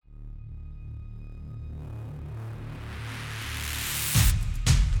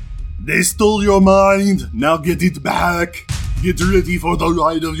They stole your mind. Now get it back. Get ready for the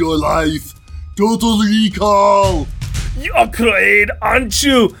ride of your life. Total Recall. You're great, aren't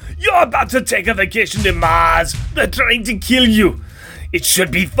you? You're about to take a vacation to Mars. They're trying to kill you. It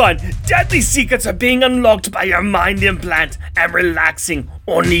should be fun. Deadly secrets are being unlocked by your mind implant and relaxing.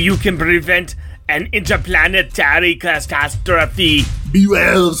 Only you can prevent an interplanetary catastrophe.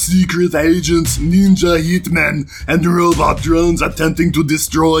 Beware of secret agents, ninja hitmen, and robot drones attempting to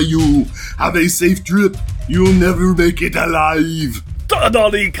destroy you. Have a safe trip. You'll never make it alive.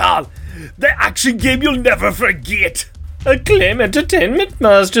 Total Recall. The action game you'll never forget. Acclaim Entertainment,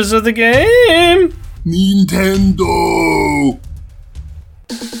 masters of the game. Nintendo.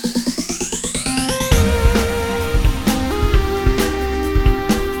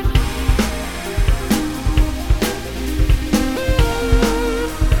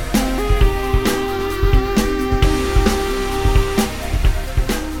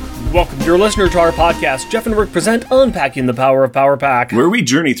 Welcome, dear listener, to our podcast. Jeff and Rick present Unpacking the Power of Power Pack, where we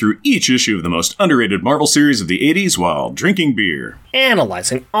journey through each issue of the most underrated Marvel series of the 80s while drinking beer,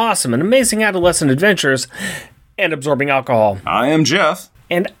 analyzing awesome and amazing adolescent adventures, and absorbing alcohol. I am Jeff.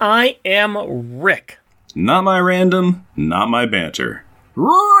 And I am Rick. Not my random, not my banter.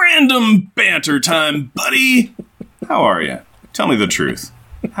 Random banter time, buddy! How are you? Tell me the truth.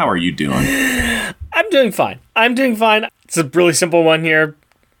 How are you doing? I'm doing fine. It's a really simple one here.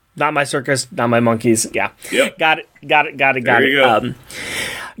 Not my circus, not my monkeys. Yeah. Yep. Got it. There you go.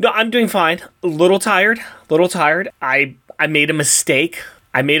 No, I'm doing fine. A little tired. I made a mistake.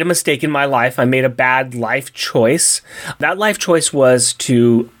 In my life. I made a bad life choice. That life choice was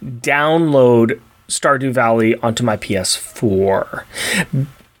to download Stardew Valley onto my PS4.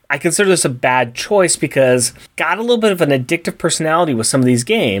 I consider this a bad choice because got a little bit of an addictive personality with some of these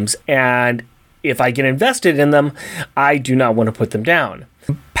games, and if I get invested in them, I do not want to put them down.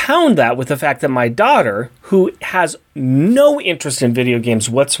 Pound that with the fact that my daughter, who has no interest in video games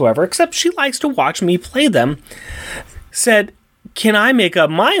whatsoever, except she likes to watch me play them, said, "Can I make up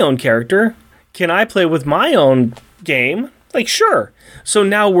my own character? Can I play with my own game?" Like, sure. So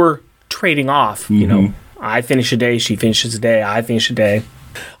now we're trading off. You know, I finish a day, she finishes a day, I finish a day.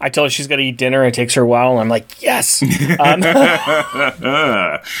 I tell her she's got to eat dinner. It takes her a while. And I'm like, yes.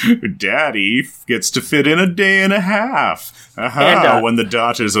 Daddy gets to fit in a day and a half. When the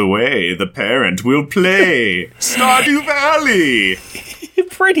daughter's away, the parent will play Stardew Valley.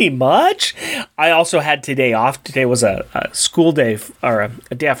 Pretty much. I also had today off. Today was a school day, or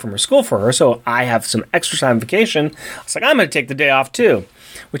a day off from her school for her, so I have some extra time vacation. I was like, I'm going to take the day off too,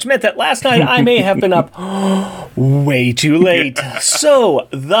 which meant that last night I may have been up way too late. So,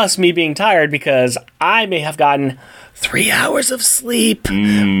 thus me being tired because I may have gotten 3 hours of sleep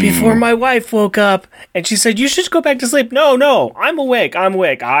before my wife woke up, and she said, "You should go back to sleep." No, I'm awake.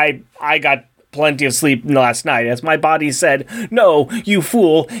 I got plenty of sleep last night, as my body said, "No, you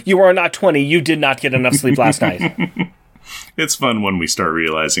fool, you are not 20, you did not get enough sleep last night." It's fun when we start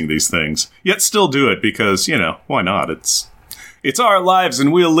realizing these things, yet still do it because, why not? It's our lives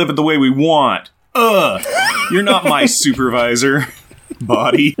and we'll live it the way we want. You're not my supervisor,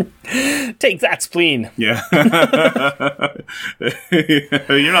 body. Take that, spleen. Yeah.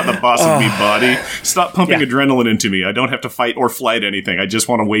 You're not the boss of me, body. Stop pumping adrenaline into me. I don't have to fight or flight anything. I just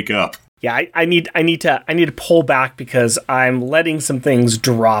want to wake up. Yeah, I need to pull back because I'm letting some things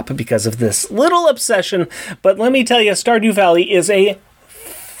drop because of this little obsession. But let me tell you, Stardew Valley is a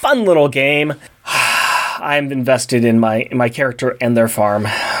fun little game. I'm invested in my character and their farm.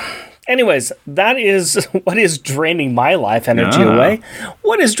 Anyways, that is what is draining my life energy away.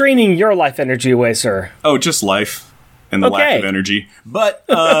 What is draining your life energy away, sir? Oh, just life. And the lack of energy. But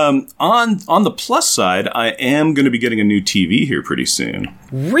on the plus side, I am going to be getting a new TV here pretty soon.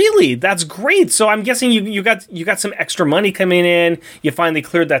 Really? That's great. So I'm guessing you got some extra money coming in. You finally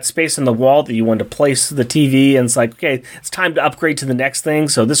cleared that space in the wall that you wanted to place the TV, and it's like, okay, it's time to upgrade to the next thing.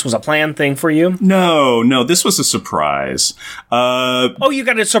 So this was a planned thing for you? No, this was a surprise. You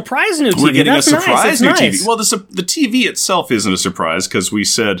got a surprise new TV. We're getting That's a surprise nice. new TV. Well, the TV itself isn't a surprise because we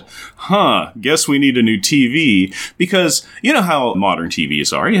said, guess we need a new TV, because you know how modern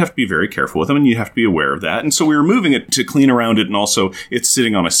TVs are. You have to be very careful with them, and you have to be aware of that. And so we were moving it to clean around it, and also it's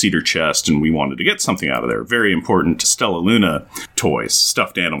sitting on a cedar chest, and we wanted to get something out of there. Very important Stella Luna toys,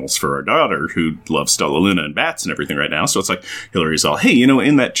 stuffed animals for our daughter, who loves Stella Luna and bats and everything right now. So it's like, Hillary's all, hey,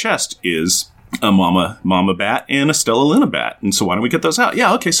 in that chest is a mama bat and a Stella Luna bat. And so why don't we get those out?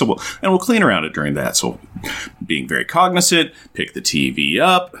 Yeah, okay, so we'll clean around it during that. So being very cognizant, pick the TV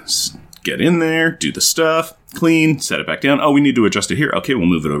up, get in there, do the stuff, clean, set it back down. Oh, we need to adjust it here. Okay, we'll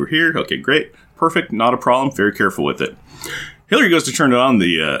move it over here. Okay, great. Perfect. Not a problem. Very careful with it. Hillary goes to turn it on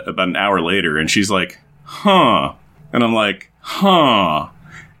about an hour later, and she's like, huh. And I'm like, huh.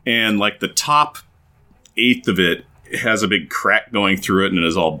 And like the top eighth of it has a big crack going through it and it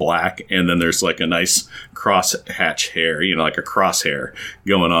is all black. And then there's like a nice crosshatch hair, like a crosshair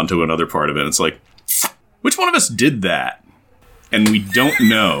going on to another part of it. It's like, which one of us did that? And we don't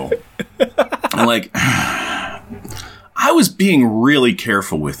know. I'm like, I was being really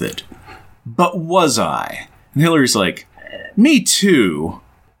careful with it. But was I? And Hillary's like, me too.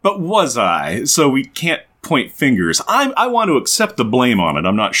 But was I? So we can't point fingers. I want to accept the blame on it.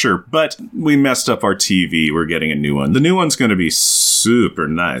 I'm not sure. But we messed up our TV. We're getting a new one. The new one's going to be super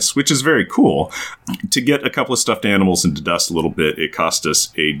nice, which is very cool. To get a couple of stuffed animals and to dust a little bit, it cost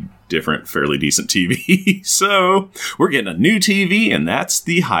us a different, fairly decent TV. So we're getting a new TV, and that's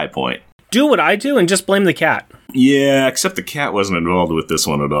the high point. Do what I do and just blame the cat. Yeah, except the cat wasn't involved with this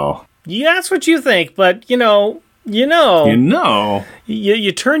one at all. Yeah, that's what you think, but you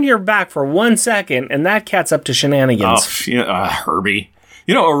turn your back for 1 second, and that cat's up to shenanigans. Oh, Herbie.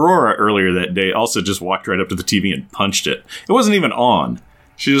 Aurora earlier that day also just walked right up to the TV and punched it. It wasn't even on.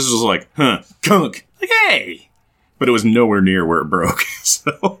 She just was like, gunk. Like, hey! But it was nowhere near where it broke,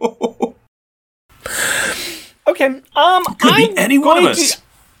 so... Okay, Could be any one of us.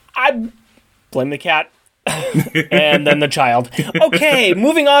 I blame the cat. And then the child. Okay,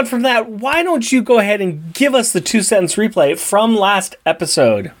 moving on from that, why don't you go ahead and give us the 2-sentence replay from last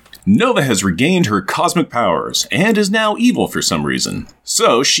episode? Nova has regained her cosmic powers and is now evil for some reason.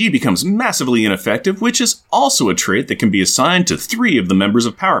 So she becomes massively ineffective, which is also a trait that can be assigned to 3 of the members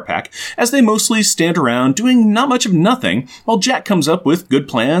of Power Pack, as they mostly stand around doing not much of nothing, while Jack comes up with good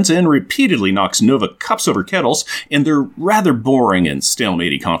plans and repeatedly knocks Nova cups over kettles in their rather boring and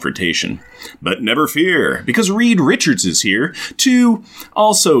stalematy confrontation. But never fear, because Reed Richards is here to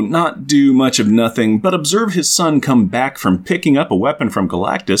also not do much of nothing, but observe his son come back from picking up a weapon from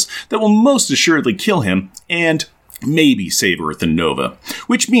Galactus that will most assuredly kill him, and maybe save Earth and Nova.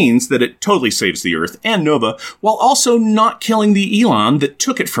 Which means that it totally saves the Earth and Nova, while also not killing the Elon that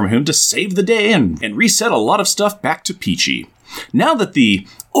took it from him to save the day and reset a lot of stuff back to Peachy. Now that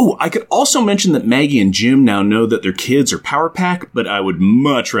I could also mention that Maggie and Jim now know that their kids are Power Pack, but I would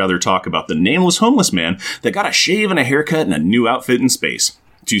much rather talk about the nameless homeless man that got a shave and a haircut and a new outfit in space.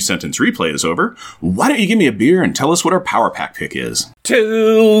 2-sentence replay is over. Why don't you give me a beer and tell us what our Power Pack pick is?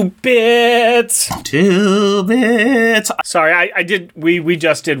 2 bits. 2 bits. Sorry, we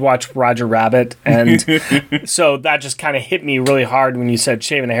just did watch Roger Rabbit, and so that just kind of hit me really hard when you said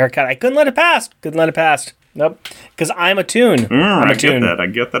shave and a haircut. I couldn't let it pass. Nope, because I'm a tune. I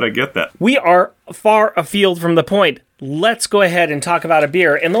get that. We are far afield from the point. Let's go ahead and talk about a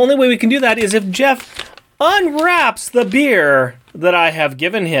beer. And the only way we can do that is if Jeff unwraps the beer that I have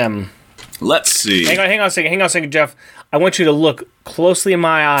given him. Let's see. Hang on a second, Jeff. I want you to look closely in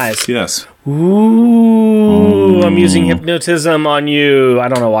my eyes. Yes. Ooh, I'm using hypnotism on you. I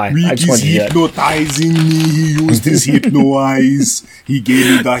don't know why. Rick is hypnotizing me. He used his hypno-eyes. He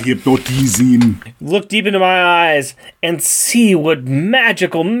gave me the hypnotism. Look deep into my eyes and see what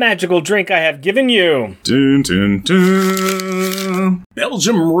magical drink I have given you. Dun, dun, dun.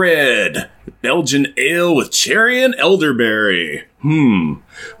 Belgium Red. Belgian Ale with cherry and elderberry.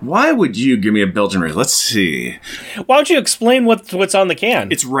 Why would you give me a Belgian Red? Let's see. Why don't you explain what's on the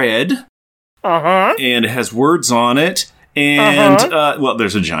can? It's red. Uh-huh. And it has words on it. And,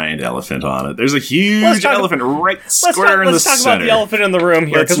 there's a giant elephant on it. There's a huge elephant right square in the center. Let's talk about the elephant in the room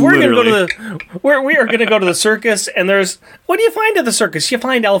here, because we are going to go to the circus, and what do you find at the circus? You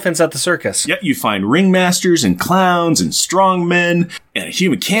find elephants at the circus. Yeah, you find ringmasters and clowns and strongmen and a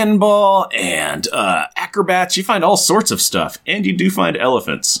human cannonball and acrobats. You find all sorts of stuff, and you do find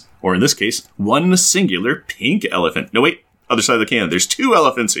elephants. Or in this case, one singular pink elephant. No, wait, other side of the can. There's 2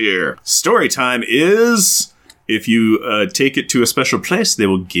 elephants here. Story time is... If you take it to a special place, they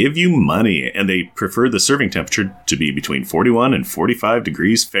will give you money, and they prefer the serving temperature to be between 41 and 45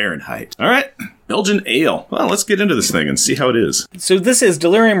 degrees Fahrenheit. All right, Belgian Ale. Well, let's get into this thing and see how it is. So this is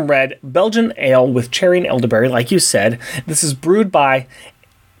Delirium Red Belgian Ale with cherry and elderberry, like you said. This is brewed by,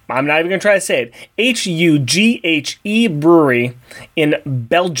 I'm not even going to try to say it, Hughe Brewery in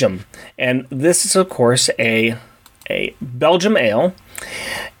Belgium. And this is, of course, a Belgium Ale.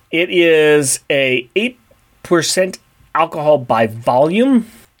 It is a 8% alcohol by volume,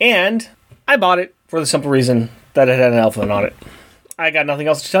 and I bought it for the simple reason that it had an elephant on it. I got nothing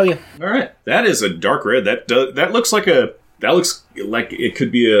else to tell you. All right, that is a dark red. That looks like it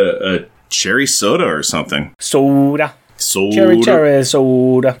could be a cherry soda or something. Soda. Cherry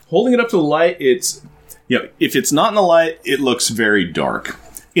soda. Holding it up to the light, if it's not in the light, it looks very dark.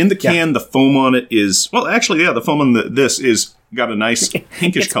 In the can, the foam on it is the foam on this is got a nice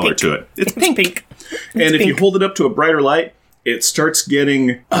pinkish color pink. to it. It's pink. Pink. And if you hold it up to a brighter light, it starts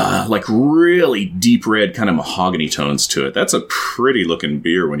getting like really deep red kind of mahogany tones to it. That's a pretty looking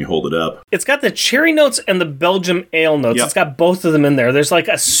beer when you hold it up. It's got the cherry notes and the Belgium ale notes. Yep. It's got both of them in there. There's like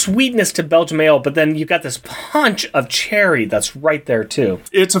a sweetness to Belgium ale, but then you've got this punch of cherry that's right there too.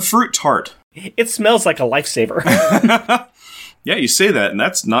 It's a fruit tart. It smells like a lifesaver. Yeah, you say that, and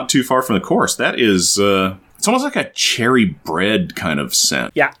that's not too far from the course. That is, it's almost like a cherry bread kind of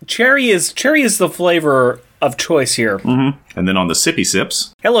scent. Yeah, cherry is the flavor of choice here. Mm-hmm. And then on the sippy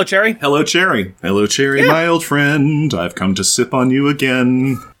sips. Hello, cherry. Hello, cherry. Hello, cherry, my old friend. I've come to sip on you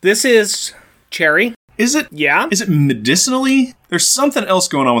again. This is cherry. Is it? Yeah. Is it medicinally? There's something else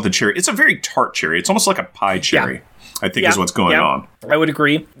going on with the cherry. It's a very tart cherry. It's almost like a pie cherry. Yeah. I think is what's going on. I would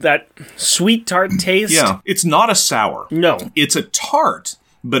agree. That sweet tart taste. Yeah. It's not a sour. No. It's a tart,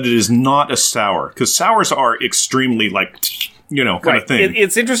 but it is not a sour. Because sours are extremely like, kind of thing.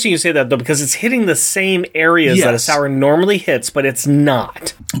 It's interesting you say that, though, because it's hitting the same areas that a Yes. sour normally hits, but it's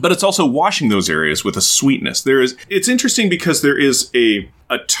not. But it's also washing those areas with a sweetness. It's interesting because there is a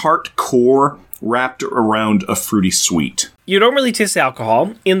tart core wrapped around a fruity sweet. You don't really taste the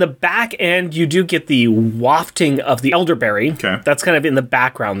alcohol. In the back end, you do get the wafting of the elderberry. Okay. That's kind of in the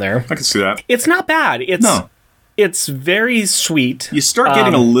background there. I can see that. It's not bad. It's very sweet. You start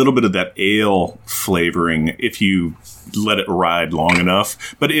getting a little bit of that ale flavoring if you let it ride long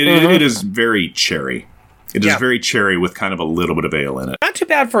enough. But it is very cherry. It is very cherry with kind of a little bit of ale in it. Not too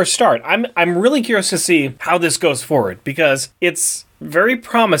bad for a start. I'm really curious to see how this goes forward because it's very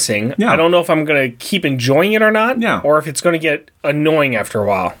promising. Yeah. I don't know if I'm going to keep enjoying it or not, or if it's going to get annoying after a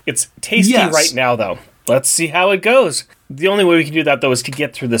while. It's tasty right now, though. Let's see how it goes. The only way we can do that, though, is to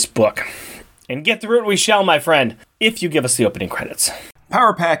get through this book. And get through it we shall, my friend, if you give us the opening credits.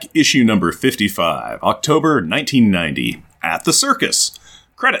 Power Pack issue number 55, October 1990, at the circus.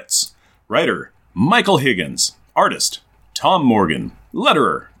 Credits. Writer, Michael Higgins. Artist, Tom Morgan.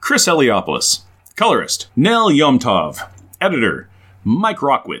 Letterer, Chris Eliopoulos. Colorist, Nell Yomtov. Editor, Mike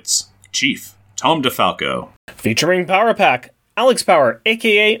Rockwitz. Chief, Tom DeFalco. Featuring Power Pack, Alex Power,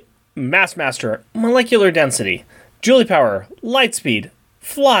 a.k.a. Massmaster, Molecular Density, Julie Power, Lightspeed,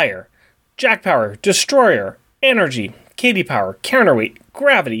 Flyer, Jack Power, Destroyer, Energy, Katie Power, Counterweight,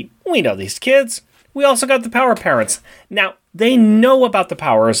 Gravity. We know these kids. We also got the Power Parents. Now, they know about the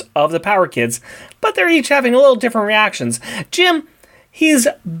powers of the Power Kids, but they're each having a little different reactions. Jim, he's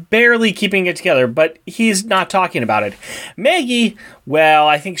barely keeping it together, but he's not talking about it. Maggie, well,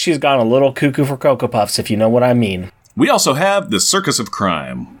 I think she's gone a little cuckoo for Cocoa Puffs, if you know what I mean. We also have the Circus of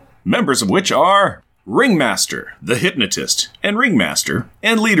Crime, members of which are Ringmaster, the hypnotist, and ringmaster,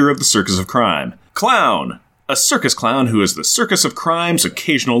 and leader of the Circus of Crime. Clown, a circus clown who is the Circus of Crime's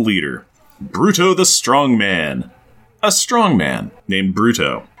occasional leader. Bruto the Strongman, a strongman named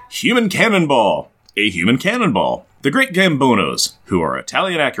Bruto. Human Cannonball, a human cannonball. The Great Gambonos, who are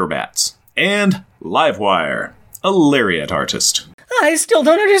Italian acrobats. And Livewire, a lariat artist. I still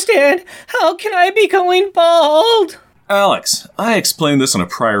don't understand. How can I be going bald? Alex, I explained this on a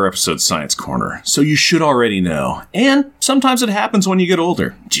prior episode Science Corner, so you should already know. And sometimes it happens when you get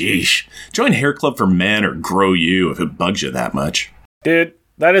older. Jeesh. Join Hair Club for Men or Grow You if it bugs you that much. Dude,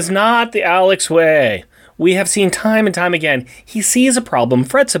 that is not the Alex way. We have seen time and time again, he sees a problem,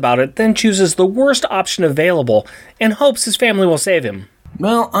 frets about it, then chooses the worst option available, and hopes his family will save him.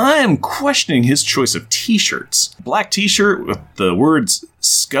 Well, I am questioning his choice of t-shirts. Black t-shirt with the words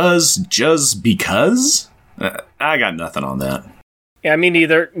scuzz just because? I got nothing on that. Yeah, me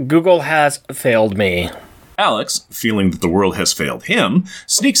neither. Google has failed me. Alex, feeling that the world has failed him,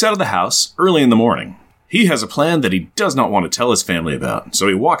 sneaks out of the house early in the morning. He has a plan that he does not want to tell his family about, so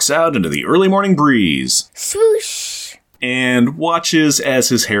he walks out into the early morning breeze. Swoosh! And watches as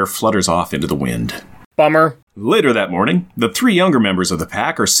his hair flutters off into the wind. Bummer. Later that morning, the three younger members of the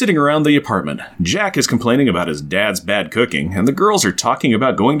pack are sitting around the apartment. Jack is complaining about his dad's bad cooking, and the girls are talking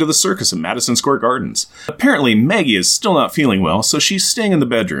about going to the circus at Madison Square Gardens. Apparently, Maggie is still not feeling well, so she's staying in the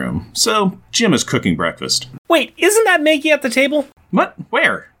bedroom. So, Jim is cooking breakfast. Wait, isn't that Maggie at the table? What?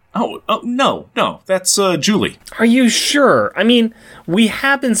 Where? Oh, no, that's Julie. Are you sure? I mean, we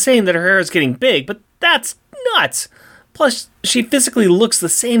have been saying that her hair is getting big, but that's nuts. Plus, she physically looks the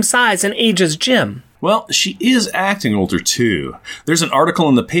same size and age as Jim. Well, she is acting older, too. There's an article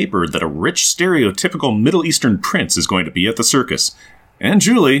in the paper that a rich, stereotypical Middle Eastern prince is going to be at the circus. And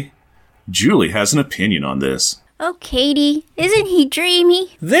Julie has an opinion on this. Oh, Katie, isn't he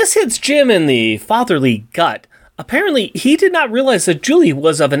dreamy? This hits Jim in the fatherly gut. Apparently, he did not realize that Julie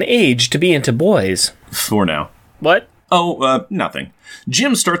was of an age to be into boys. For now. What? Oh, nothing.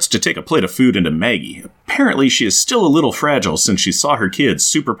 Jim starts to take a plate of food into Maggie. Apparently, she is still a little fragile since she saw her kids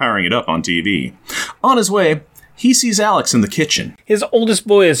superpowering it up on TV. On his way, he sees Alex in the kitchen. His oldest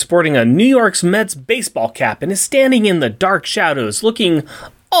boy is sporting a New York Mets baseball cap and is standing in the dark shadows looking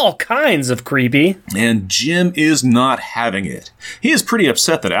all kinds of creepy. And Jim is not having it. He is pretty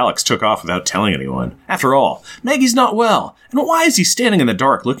upset that Alex took off without telling anyone. After all, Maggie's not well. And why is he standing in the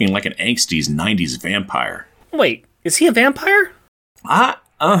dark looking like an angsty 90s vampire? Wait, is he a vampire? I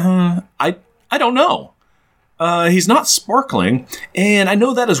don't know. He's not sparkling, and I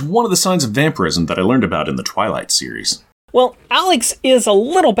know that is one of the signs of vampirism that I learned about in the Twilight series. Well, Alex is a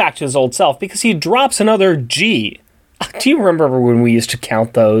little back to his old self because he drops another G. Do you remember when we used to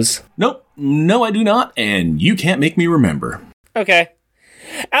count those? Nope. No, I do not, and you can't make me remember. Okay.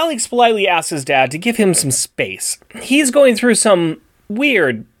 Alex politely asks his dad to give him some space. He's going through some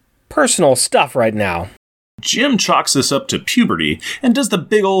weird, personal stuff right now. Jim chalks this up to puberty and does the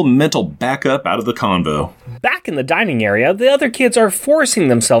big old mental backup out of the convo. Back in the dining area, the other kids are forcing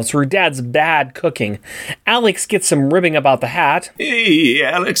themselves through Dad's bad cooking. Alex gets some ribbing about the hat. Hey,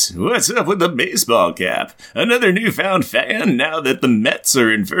 Alex, what's up with the baseball cap? Another newfound fan now that the Mets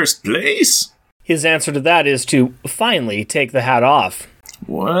are in first place? His answer to that is to finally take the hat off.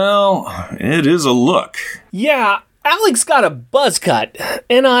 Well, it is a look. Yeah, Alex got a buzz cut,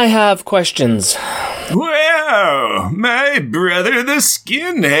 and I have questions. Wow, my brother the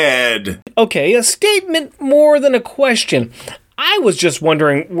skinhead. Okay, a statement more than a question. I was just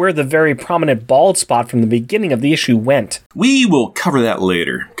wondering where the very prominent bald spot from the beginning of the issue went. We will cover that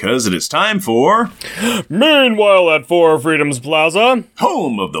later, because it is time for... Meanwhile at Four Freedoms Plaza,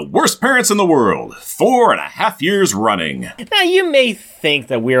 home of the worst parents in the world, 4.5 years running. Now you may think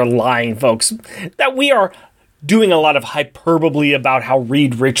that we are lying, folks, that we are doing a lot of hyperbole about how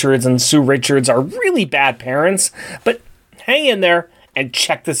Reed Richards and Sue Richards are really bad parents, but hang in there and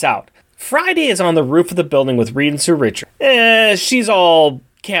check this out. Friday is on the roof of the building with Reed and Sue Richards. She's all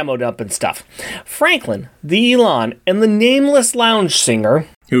camoed up and stuff. Franklin, the Elon, and the nameless lounge singer,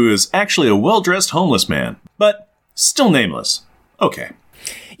 who is actually a well-dressed homeless man, but still nameless. Okay.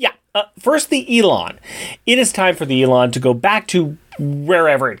 Yeah, first the Elon. It is time for the Elon to go back to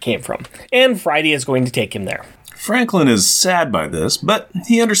wherever it came from, and Friday is going to take him there. Franklin is sad by this, but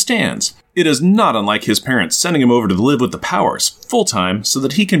he understands. It is not unlike his parents sending him over to live with the Powers, full-time, so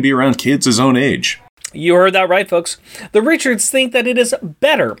that he can be around kids his own age. You heard that right, folks. The Richards think that it is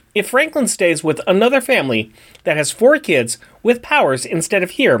better if Franklin stays with another family that has 4 kids with powers instead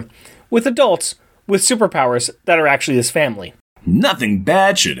of here, with adults with superpowers that are actually his family. Nothing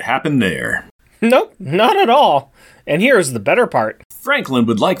bad should happen there. Nope, not at all. And here's the better part. Franklin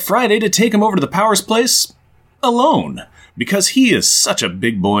would like Friday to take him over to the Powers place alone, because he is such a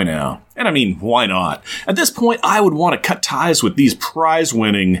big boy now. And I mean, why not? At this point, I would want to cut ties with these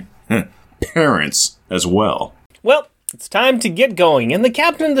prize-winning parents as well. Well, it's time to get going, and the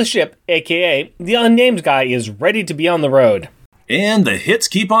captain of the ship, aka the unnamed guy, is ready to be on the road. And the hits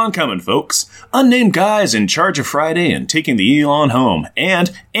keep on coming, folks. Unnamed guy is in charge of Friday and taking the Elon home,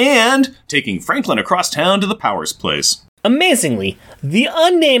 and taking Franklin across town to the Powers place. Amazingly, the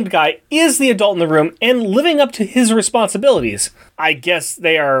unnamed guy is the adult in the room and living up to his responsibilities. I guess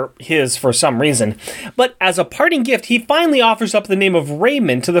they are his for some reason. But as a parting gift, he finally offers up the name of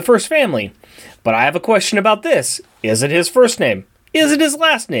Raymond to the first family. But I have a question about this. Is it his first name? Is it his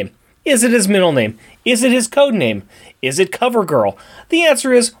last name? Is it his middle name? Is it his code name? Is it CoverGirl? The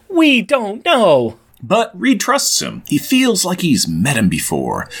answer is, we don't know. But Reed trusts him. He feels like he's met him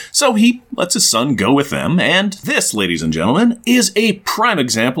before. So he lets his son go with them, and this, ladies and gentlemen, is a prime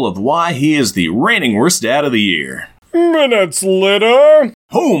example of why he is the reigning worst dad of the year. Minutes later,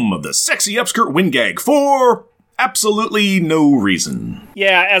 home of the sexy upskirt wind gag for absolutely no reason.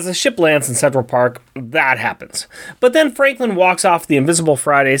 Yeah, as the ship lands in Central Park, that happens. But then Franklin walks off the Invisible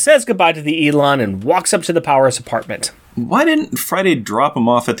Friday, says goodbye to the Elon, and walks up to the Powers apartment. Why didn't Friday drop him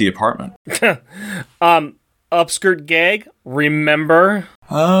off at the apartment? Upskirt gag, remember?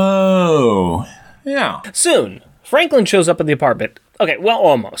 Oh, yeah. Soon, Franklin shows up at the apartment. Okay, well,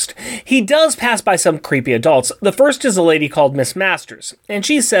 almost. He does pass by some creepy adults. The first is a lady called Miss Masters, and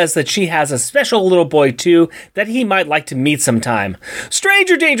she says that she has a special little boy, too, that he might like to meet sometime.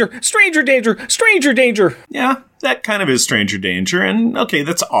 Stranger danger! Stranger danger! Stranger danger! Yeah, that kind of is stranger danger, and okay,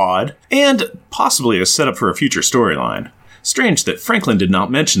 that's odd. And possibly a setup for a future storyline. Strange that Franklin did not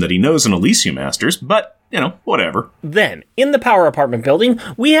mention that he knows an Elysium Masters, but, whatever. Then, in the Power Apartment building,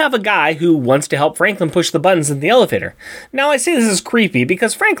 we have a guy who wants to help Franklin push the buttons in the elevator. Now, I say this is creepy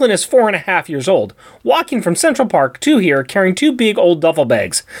because Franklin is 4.5 years old, walking from Central Park to here carrying 2 big old duffel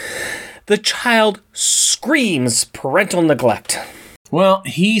bags. the child screams parental neglect. Well,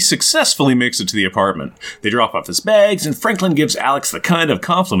 he successfully makes it to the apartment. They drop off his bags, and Franklin gives Alex the kind of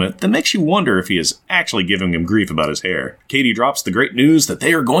compliment that makes you wonder if he is actually giving him grief about his hair. Katie drops the great news that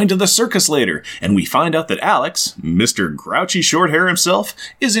they are going to the circus later, and we find out that Alex, Mr. Grouchy Shorthair himself,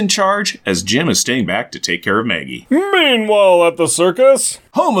 is in charge as Jim is staying back to take care of Maggie. Meanwhile, at the circus,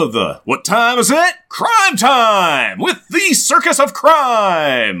 Home of the what time is it? Crime time! With the Circus of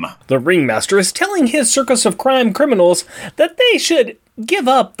Crime! the ringmaster is telling his circus of crime criminals that they should give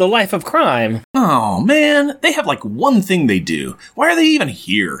up the life of crime. Oh man, they have like one thing they do. Why are they even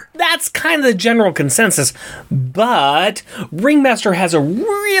here? That's kind of the general consensus, but Ringmaster has a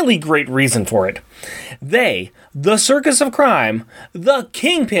really great reason for it. They, the circus of crime, the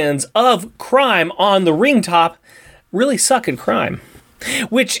kingpins of crime on the ring top, really suck at crime.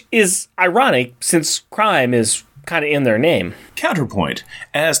 Which is ironic, since crime is kind of in their name. Counterpoint.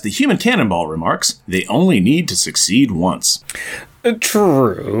 As the human cannonball remarks, they only need to succeed once.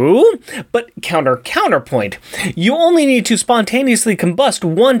 True, but counterpoint. You only need to spontaneously combust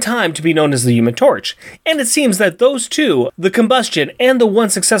one time to be known as the Human Torch. And it seems that those two, the combustion and the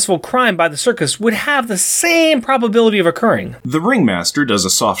one successful crime by the circus, would have the same probability of occurring. The ringmaster does a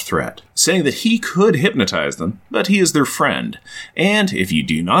soft threat, saying that he could hypnotize them, but he is their friend. And if you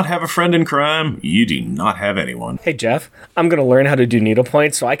do not have a friend in crime, you do not have anyone. Hey Jeff, I'm going to learn how to do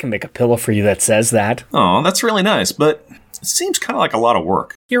needlepoint so I can make a pillow for you that says that. Aw, that's really nice, but it seems kind of like a lot of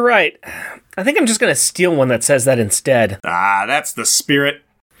work. You're right. I think I'm just going to steal one that says that instead. Ah, that's the spirit.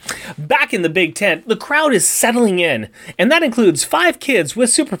 Back in the big tent, the crowd is settling in, and that includes 5 kids with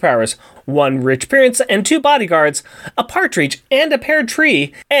superpowers, 1 rich prince and 2 bodyguards, a partridge and a pear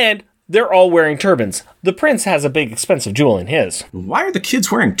tree, and they're all wearing turbans. The prince has a big expensive jewel in his. Why are the kids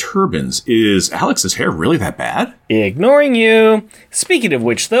wearing turbans? Is Alex's hair really that bad? Ignoring you. Speaking of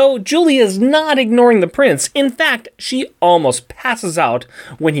which, though, Julie is not ignoring the prince. In fact, she almost passes out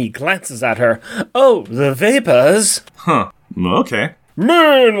when he glances at her. Oh, the vapors. Huh. Okay.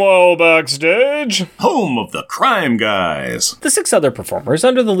 Meanwhile, backstage, Home of the Crime Guys. the 6 other performers,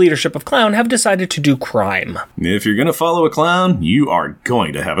 under the leadership of Clown, have decided to do crime. If you're gonna follow a clown, you are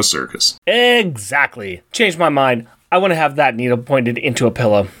going to have a circus. Exactly. Changed my mind. I want to have that needle pointed into a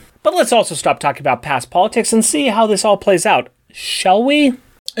pillow. But let's also stop talking about past politics and see how this all plays out. Shall we?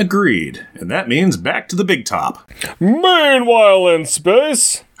 Agreed. And that means back to the big top. Meanwhile in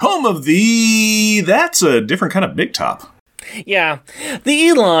space. Home of the... That's a different kind of big top. Yeah, the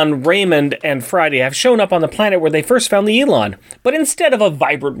Elon, Raymond, and Friday have shown up on the planet where they first found the Elon. But instead of a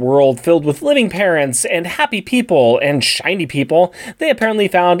vibrant world filled with living parents and happy people and shiny people, they apparently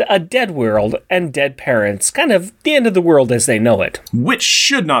found a dead world and dead parents. Kind of the end of the world as they know it. Which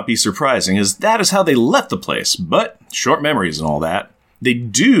should not be surprising, as that is how they left the place, but short memories and all that. They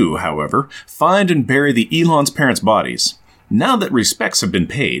do, however, find and bury the Elon's parents' bodies. Now that respects have been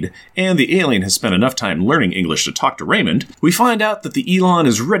paid, and the alien has spent enough time learning English to talk to Raymond, we find out that the Elon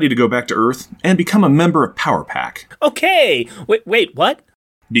is ready to go back to Earth and become a member of Power Pack. Okay, wait, what?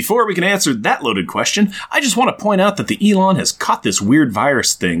 Before we can answer that loaded question, I just want to point out that the Elon has caught this weird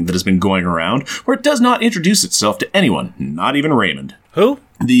virus thing that has been going around, where it does not introduce itself to anyone, not even Raymond. Who?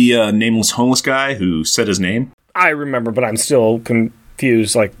 The nameless homeless guy who said his name. I remember, but I'm still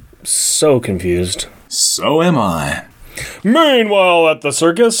confused, like, so confused. So am I. Meanwhile at the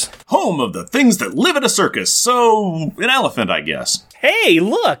circus. Home of the things that live at a circus, so an elephant, I guess. Hey,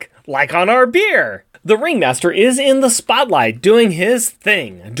 look, like on our beer. The ringmaster is in the spotlight doing his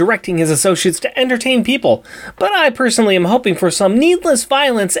thing, directing his associates to entertain people. But I personally am hoping for some needless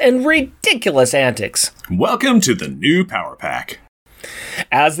violence and ridiculous antics. Welcome to the new Power Pack.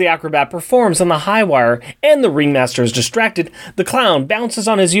 As the acrobat performs on the high wire and the ringmaster is distracted, the clown bounces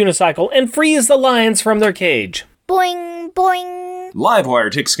on his unicycle and frees the lions from their cage. Boing, boing.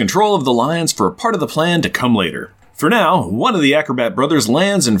 Livewire takes control of the lions for a part of the plan to come later. For now, one of the acrobat brothers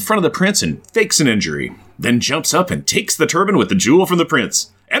lands in front of the prince and fakes an injury, then jumps up and takes the turban with the jewel from the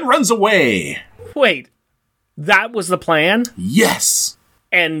prince, and runs away. Wait, that was the plan? Yes.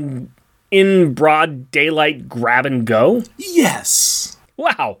 And in broad daylight grab and go? Yes.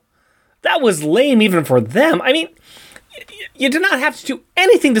 Wow, that was lame even for them. I mean, you did not have to do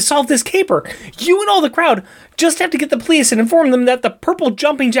anything to solve this caper. You and all the crowd just have to get the police and inform them that the purple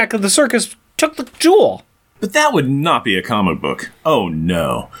jumping jack of the circus took the jewel. But that would not be a comic book. Oh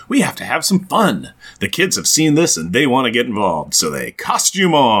no, we have to have some fun. The kids have seen this and they want to get involved, so they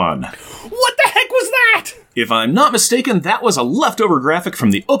costume on. What the heck was that? If I'm not mistaken, that was a leftover graphic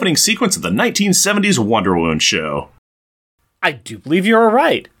from the opening sequence of the 1970s Wonder Woman show. I do believe you're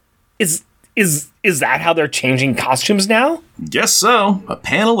right. Is Is that how they're changing costumes now? Guess so. A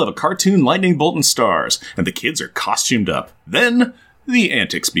panel of a cartoon lightning bolt and stars, and the kids are costumed up. Then, the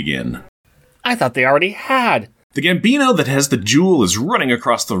antics begin. I thought they already had. The Gambino that has the jewel is running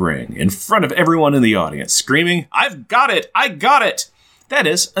across the ring, in front of everyone in the audience, screaming, "I've got it! I got it!" That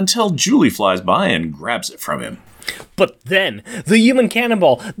is, until Julie flies by and grabs it from him. But then, the human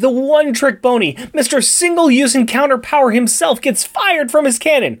cannonball, the one-trick Boney, Mr. Single-Use Encounter Power himself gets fired from his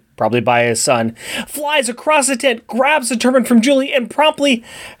cannon, probably by his son, flies across the tent, grabs the turban from Julie, and promptly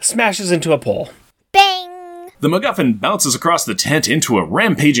smashes into a pole. Bang! The MacGuffin bounces across the tent into a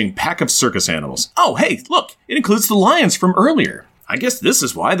rampaging pack of circus animals. Oh, hey, look, it includes the lions from earlier. I guess this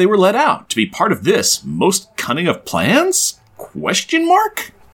is why they were let out, to be part of this most cunning of plans? Question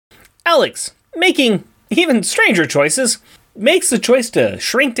mark? Alex, making even stranger choices, makes the choice to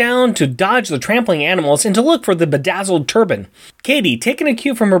shrink down, to dodge the trampling animals, and to look for the bedazzled turban. Katie, taking a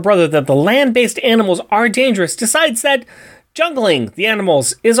cue from her brother that the land-based animals are dangerous, decides that jungling the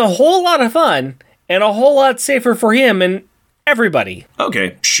animals is a whole lot of fun and a whole lot safer for him and everybody.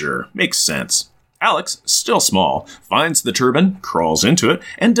 Okay, sure, makes sense. Alex, still small, finds the turban, crawls into it,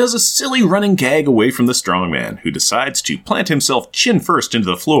 and does a silly running gag away from the strongman, who decides to plant himself chin first into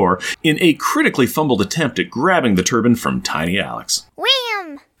the floor in a critically fumbled attempt at grabbing the turban from tiny Alex.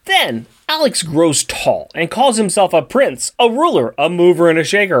 Wham! Then, Alex grows tall and calls himself a prince, a ruler, a mover, and a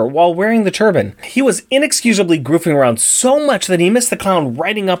shaker while wearing the turban. He was inexcusably goofing around so much that he missed the clown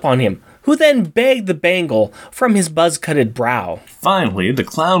riding up on him, who then begged the bangle from his buzz-cutted brow. Finally, the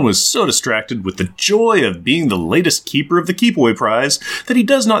clown was so distracted with the joy of being the latest keeper of the Keepaway prize that he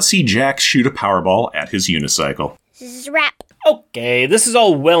does not see Jack shoot a Powerball at his unicycle. Zrap! Okay, this is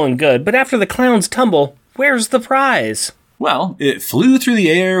all well and good, but after the clown's tumble, where's the prize? Well, it flew through the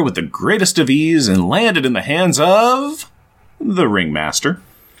air with the greatest of ease and landed in the hands of the ringmaster.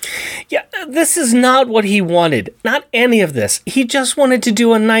 Yeah, this is not what he wanted. Not any of this. He just wanted to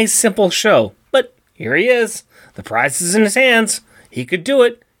do a nice, simple show. But here he is. The prize is in his hands. He could do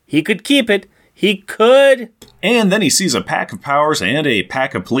it. He could keep it. He could. And then he sees a pack of powers and a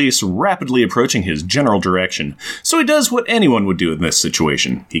pack of police rapidly approaching his general direction. So he does what anyone would do in this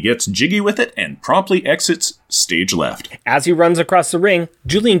situation. He gets jiggy with it and promptly exits stage left. As he runs across the ring,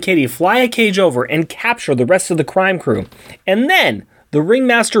 Julie and Katie fly a cage over and capture the rest of the crime crew. And then the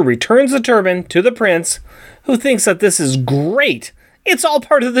ringmaster returns the turban to the prince, who thinks that this is great. It's all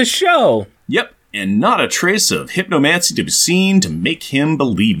part of the show. Yep, and not a trace of hypnomancy to be seen to make him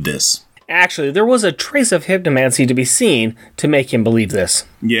believe this. Actually, there was a trace of hypnomancy to be seen to make him believe this.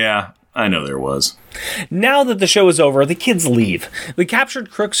 Yeah, I know there was. Now that the show is over, the kids leave. The captured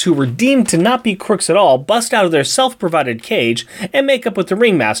crooks who were deemed to not be crooks at all bust out of their self-provided cage and make up with the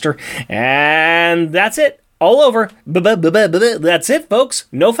ringmaster, and that's it. All over. That's it, folks.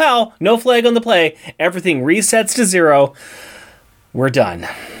 No foul, no flag on the play. Everything resets to 0. We're done.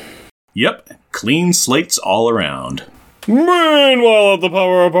 Yep, clean slates all around. Meanwhile at the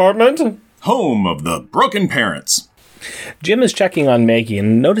Power Apartment, Home of the broken parents. Jim is checking on Maggie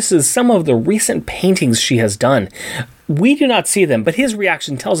and notices some of the recent paintings she has done. We do not see them, but his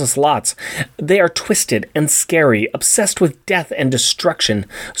reaction tells us lots. They are twisted and scary, obsessed with death and destruction,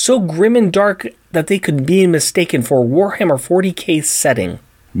 so grim and dark that they could be mistaken for Warhammer 40k setting.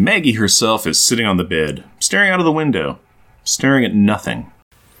 Maggie herself is sitting on the bed, staring out of the window, staring at nothing.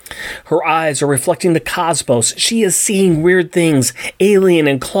 Her eyes are reflecting the cosmos. She is seeing weird things, alien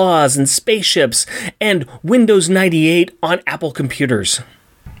and claws and spaceships, and Windows 98 on Apple computers.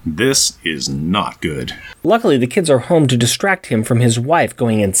 This is not good. Luckily, the kids are home to distract him from his wife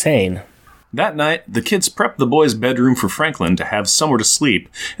going insane. That night, the kids prep the boys' bedroom for Franklin to have somewhere to sleep,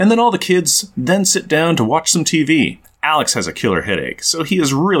 and then all the kids then sit down to watch some TV. Alex has a killer headache, so he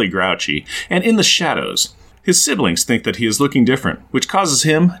is really grouchy, and in the shadows, his siblings think that he is looking different, which causes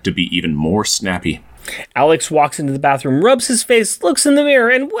him to be even more snappy. Alex walks into the bathroom, rubs his face, looks in the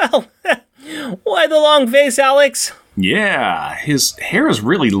mirror, and well, why the long face, Alex? Yeah, his hair is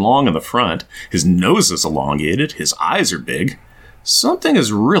really long in the front, his nose is elongated, his eyes are big. Something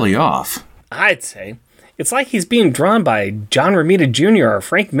is really off. I'd say. It's like he's being drawn by John Romita Jr. or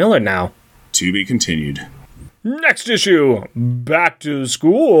Frank Miller now. To be continued. Next issue, Back to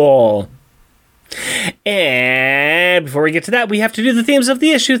School. And before we get to that, we have to do the themes of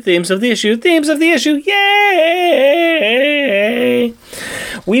the issue, Yay!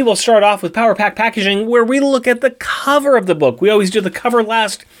 We will start off with Power Pack Packaging, where we look at the cover of the book. We always do the cover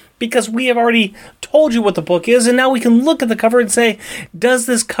last, because we have already told you what the book is, and now we can look at the cover and say, does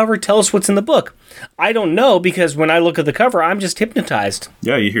this cover tell us what's in the book? I don't know, because when I look at the cover, I'm just hypnotized.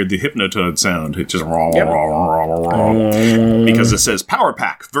 Yeah, you hear the Hypnotoad sound. It just Yep. because it says Power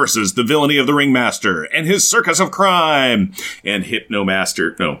Pack versus the villainy of the Ringmaster and his circus of crime. And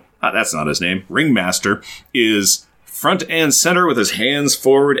Hypnomaster, no, that's not his name. Ringmaster is front and center with his hands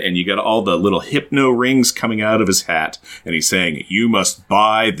forward, and you got all the little hypno rings coming out of his hat. And he's saying, "You must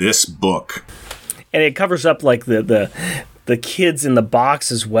buy this book." And it covers up like the kids in the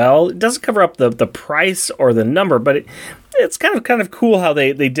box as well. It doesn't cover up the price or the number, but it's kind of cool how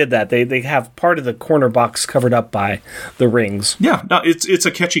they did that. They have part of the corner box covered up by the rings. Yeah, no, it's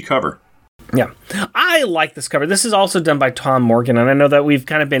a catchy cover. Yeah, I like this cover. This is also done by Tom Morgan, and I know that we've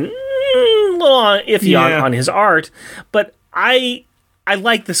kind of been a little iffy on his art, but I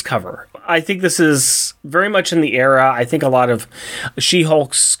like this cover. I think this is very much in the era. I think a lot of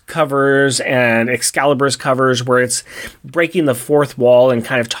She-Hulk's covers and Excalibur's covers where it's breaking the fourth wall and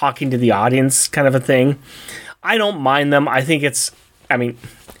kind of talking to the audience kind of a thing. I don't mind them. I think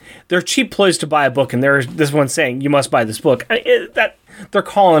they're cheap ploys to buy a book, and there's this one saying, you must buy this book. They're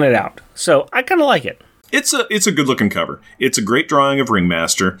calling it out. So I kind of like it. It's a good looking cover. It's a great drawing of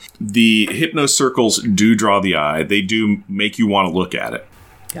Ringmaster. The hypno circles do draw the eye. They do make you want to look at it.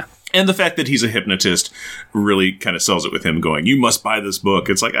 Yeah. And the fact that he's a hypnotist really kind of sells it with him going, you must buy this book.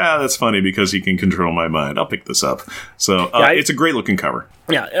 It's like, that's funny because he can control my mind. I'll pick this up. So it's a great looking cover.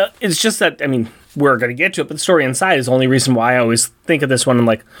 Yeah. It's just that, we're going to get to it, but the story inside is the only reason why I always think of this one. I'm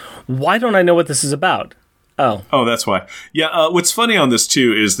like, why don't I know what this is about? Oh, that's why. Yeah. What's funny on this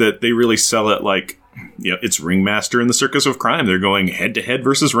too is that they really sell it like, it's Ringmaster in the Circus of Crime. They're going head to head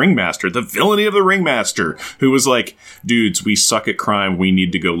versus Ringmaster, the villainy of the Ringmaster, who was like, dudes, we suck at crime. We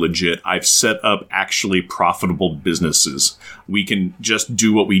need to go legit. I've set up actually profitable businesses. We can just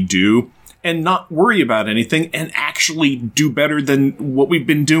do what we do and not worry about anything and actually do better than what we've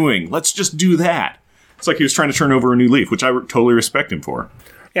been doing. Let's just do that. It's like he was trying to turn over a new leaf, which I totally respect him for.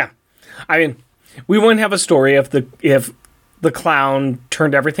 Yeah. We wouldn't have a story if the clown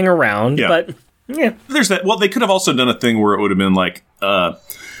turned everything around, but yeah. There's that. Well, they could have also done a thing where it would have been like,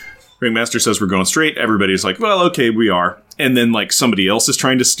 Ringmaster says we're going straight. Everybody's like, well, okay, we are. And then like somebody else is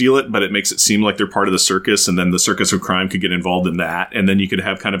trying to steal it, but it makes it seem like they're part of the circus, and then the Circus of Crime could get involved in that. And then you could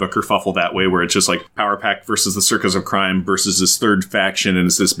have kind of a kerfuffle that way where it's just like Power Pack versus the Circus of Crime versus this third faction, and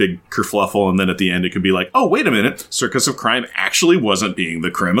it's this big kerfluffle. And then at the end, it could be like, oh, wait a minute. Circus of Crime actually wasn't being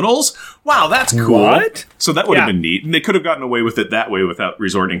the criminals. Wow, that's cool. What? So that would have been neat. And they could have gotten away with it that way without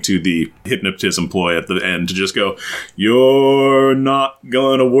resorting to the hypnotism ploy at the end to just go, you're not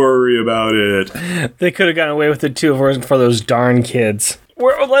gonna worry about it. They could have gotten away with it too if it wasn't for those darn kids.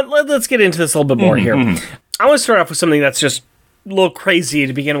 Let's get into this a little bit more here. I want to start off with something that's just a little crazy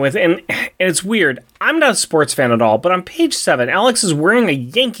to begin with, and it's weird. I'm not a sports fan at all, but on page 7, Alex is wearing a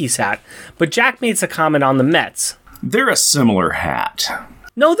Yankees hat, but Jack makes a comment on the Mets. They're a similar hat.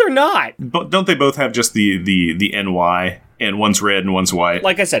 No, they're not. But don't they both have just the NY, and one's red and one's white?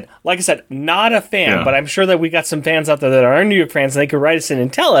 Like I said, not a fan, but I'm sure that we got some fans out there that are New York fans, and they could write us in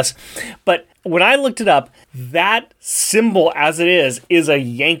and tell us. But when I looked it up, that symbol as it is a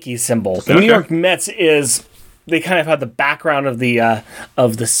Yankee symbol. The New York Mets they kind of have the background of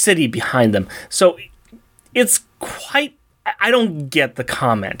the city behind them. So it's quite, I don't get the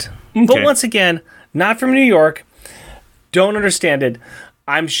comment. Okay. But once again, not from New York, don't understand it.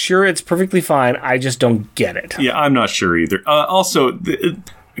 I'm sure it's perfectly fine. I just don't get it. Yeah, I'm not sure either. Also,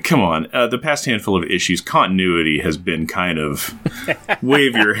 come on. The past handful of issues, continuity has been kind of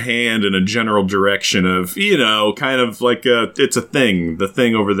wave your hand in a general direction of, kind of like it's a thing. The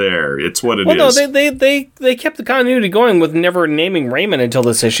thing over there. It's what it is. Well, no, they kept the continuity going with never naming Raymond until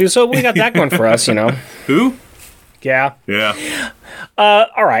this issue, so we got that going for us, Who? Yeah. Yeah.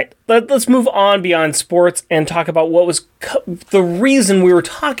 All right. Let's move on beyond sports and talk about what was the reason we were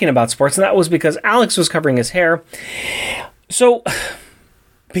talking about sports, and that was because Alex was covering his hair. So,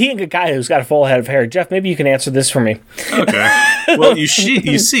 being a guy who's got a full head of hair, Jeff, maybe you can answer this for me. Okay. Well, you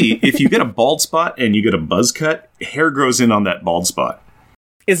see, if you get a bald spot and you get a buzz cut, hair grows in on that bald spot.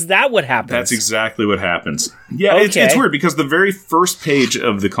 Is that what happens? That's exactly what happens. Yeah, okay. It's weird because the very first page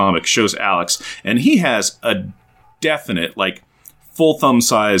of the comic shows Alex, and he has a definite, like, full thumb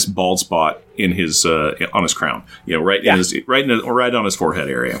size bald spot in his on his crown, right on his forehead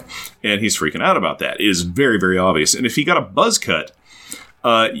area, and he's freaking out about that. It is very, very obvious. And if he got a buzz cut,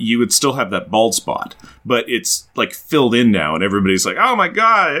 you would still have that bald spot, but it's like filled in now, and everybody's like, "Oh my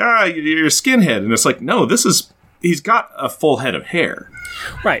god, you're a skinhead," and it's like, no, this is he's got a full head of hair.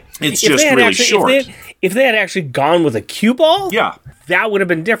 Right. It's just really short. If they had actually gone with a cue ball, Yeah. that would have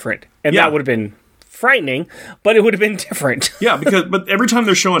been different. And Yeah. that would have been frightening, but it would have been different. Yeah, but every time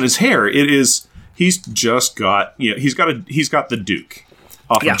they're showing his hair, he's just got, he's got the Duke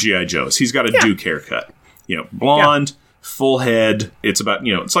off Yeah. of G.I. Joe's. He's got a Duke haircut. Blonde, full head. It's about,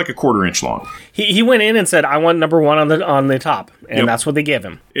 it's like a 1/4 inch long. He went in and said, I want number 1 on the top. And that's what they gave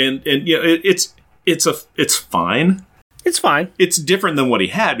him. And it's fine. It's fine. It's different than what he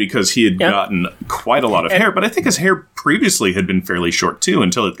had because he had gotten quite a lot of hair, but I think his hair previously had been fairly short too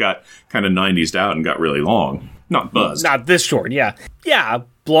until it got kind of 90'd out and got really long. Not buzzed. Not this short, yeah. Yeah,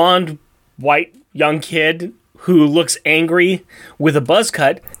 blonde, white, young kid who looks angry with a buzz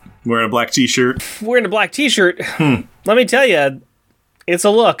cut. Wearing a black t-shirt. Wearing a black t-shirt. Let me tell you, it's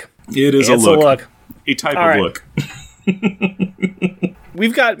a look. It is It's a look. A type All of right. look.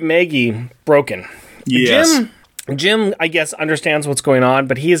 We've got Maggie broken. Yes. Jim, I guess, understands what's going on,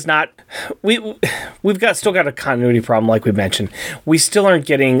 but he is not. We've still got a continuity problem, like we mentioned. We still aren't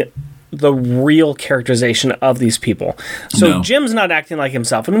getting the real characterization of these people. So No. Jim's not acting like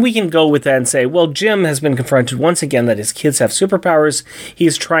himself, and we can go with that and say, well, Jim has been confronted once again that his kids have superpowers.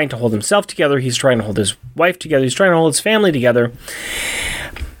 He's trying to hold himself together. He's trying to hold his wife together. He's trying to hold his family together.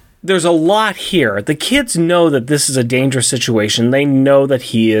 There's a lot here. The kids know that this is a dangerous situation. They know that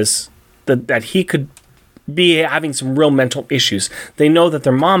that he could be having some real mental issues. They know that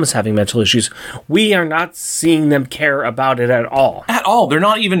their mom is having mental issues. We are not seeing them care about it at all. At all. They're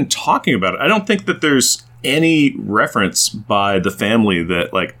not even talking about it. I don't think that there's any reference by the family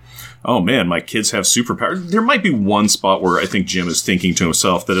that, like, oh man, my kids have superpowers. There might be one spot where I think Jim is thinking to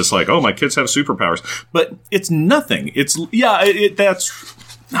himself that it's like, oh, my kids have superpowers. But it's nothing.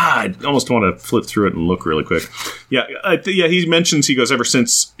 I almost want to flip through it and look really quick. Yeah, he mentions, he goes, ever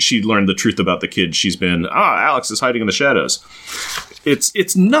since she learned the truth about the kid, she's been, Alex is hiding in the shadows.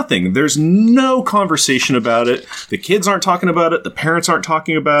 It's nothing. There's no conversation about it. The kids aren't talking about it. The parents aren't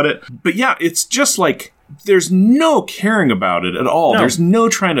talking about it. But yeah, it's just like, there's no caring about it at all. No. There's no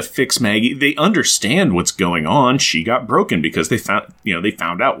trying to fix Maggie. They understand what's going on. She got broken because they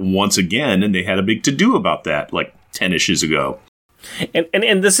found out once again, and they had a big to-do about that, like 10 issues ago.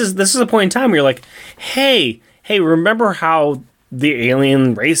 And this is a point in time where you're like, hey, remember how the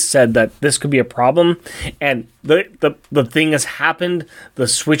alien race said that this could be a problem, and the thing has happened, the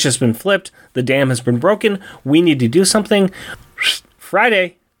switch has been flipped, the dam has been broken, we need to do something.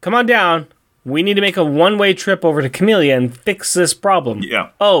 Friday, come on down. We need to make a one-way trip over to Camellia and fix this problem. Yeah.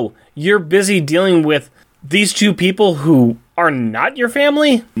 Oh, you're busy dealing with these two people who are not your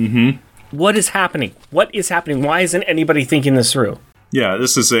family? Mm-hmm. What is happening? What is happening? Why isn't anybody thinking this through? Yeah,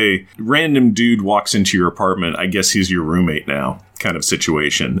 this is a random dude walks into your apartment. I guess he's your roommate now kind of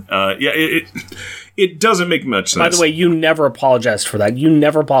situation. It doesn't make much sense. By the way, you never apologized for that. You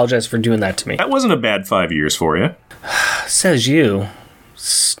never apologized for doing that to me. That wasn't a bad 5 years for you. Says you.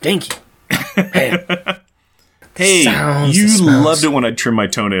 Stinky. Hey, Sounds you and smells. loved it when I'd trim my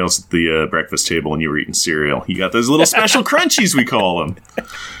toenails at the breakfast table and you were eating cereal. You got those little special crunchies, we call them.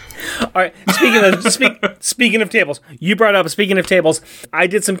 All right. Speaking of tables, you brought up speaking of tables. I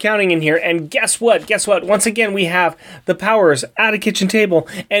did some counting in here, and guess what? Once again, we have the Powers at a kitchen table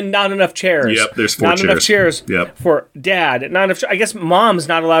and not enough chairs. Yep, there's 4 not chairs. enough chairs. Yep. For Dad. Not enough. I guess Mom's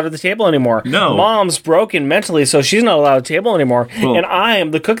not allowed at the table anymore. No. Mom's broken mentally, so she's not allowed at the table anymore. Well- and I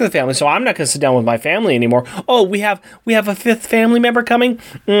am the cook of the family, so I'm not going to sit down with my family anymore. Oh, we have a 5th family member coming.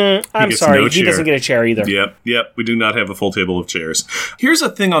 I'm gets sorry, no he chair. doesn't get a chair either. Yep. We do not have a full table of chairs. Here's a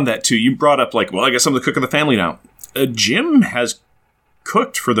thing on that, too. You brought up, like, well, I guess I'm the cook of the family now. Jim has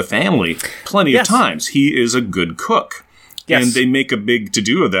cooked for the family plenty Yes. of times. He is a good cook. Yes. And they make a big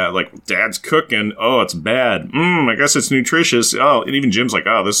to-do of that. Like, Dad's cooking. Oh, it's bad. I guess it's nutritious. Oh, and even Jim's like,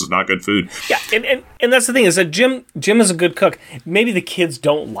 oh, this is not good food. Yeah, and that's the thing is that Jim is a good cook. Maybe the kids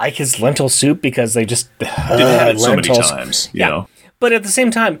don't like his lentil soup because they just They've had it so many lentils. times, you Yeah, know. but at the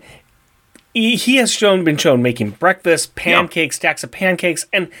same time, he has been shown making breakfast, pancakes, stacks of pancakes,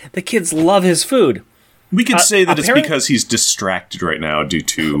 and the kids love his food. We could say that it's apparent- because he's distracted right now due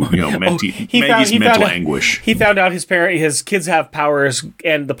to, Maggie's he mental found- anguish. He found out his kids have powers,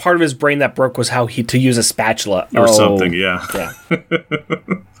 and the part of his brain that broke was how to use a spatula Or something, yeah. Yeah.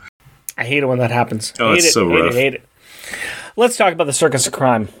 I hate it when that happens. Oh, it's so rough. Hate it. Let's talk about the Circus of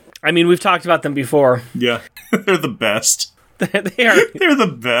Crime. I mean, we've talked about them before. Yeah. They're the best. They are. They're the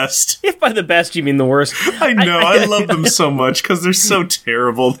best. If by the best you mean the worst. I know. I love them so much because they're so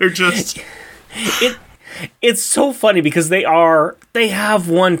terrible. They're just... it's so funny because they have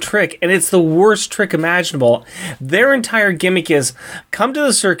one trick, and it's the worst trick imaginable. Their entire gimmick is, come to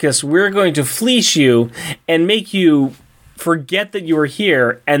the circus, we're going to fleece you and make you forget that you were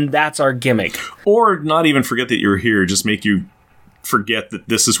here, and that's our gimmick. Or not even forget that you were here, just make you forget that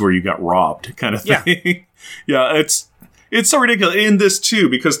this is where you got robbed, kind of thing. Yeah, it's so ridiculous. In this, too,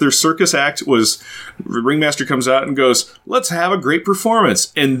 because their circus act was, Ringmaster comes out and goes, let's have a great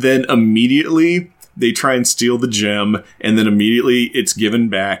performance. And then immediately they try and steal the gem, and then immediately it's given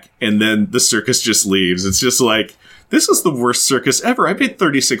back, and then the circus just leaves. It's just like, this is the worst circus ever. I paid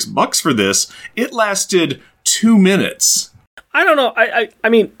 $36 for this. It lasted 2 minutes. I don't know. I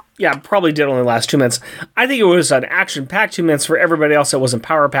mean, yeah, probably did only last 2 minutes. I think it was an action-packed 2 minutes for everybody else that wasn't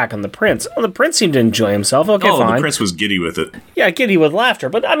Power Pack on the Prince. Oh, the Prince seemed to enjoy himself. Okay, fine. The Prince was giddy with it. Yeah, giddy with laughter.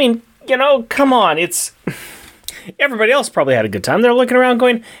 But, I mean, come on. It's... Everybody else probably had a good time. They're looking around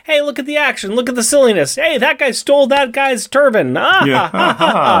going, hey, look at the action. Look at the silliness. Hey, that guy stole that guy's turban. Hey,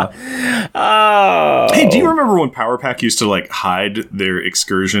 do you remember when Power Pack used to, like, hide their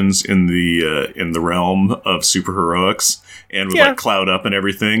excursions in the realm of superheroics and would, like, cloud up and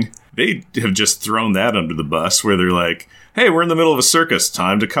everything? They have just thrown that under the bus where they're like, hey, we're in the middle of a circus.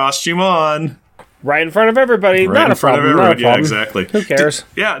 Time to costume on. Right in front of everybody. Right not in front of everybody. Yeah, exactly. Who cares?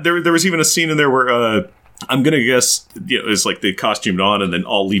 There was even a scene in there where... I'm going to guess it's like they costumed on and then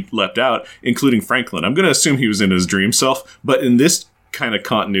all leapt out, including Franklin. I'm going to assume he was in his dream self, but in this kind of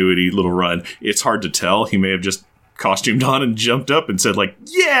continuity little run, it's hard to tell. He may have just costumed on and jumped up and said, like,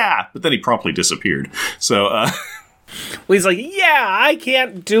 yeah! But then he promptly disappeared. So, well, he's like, yeah, I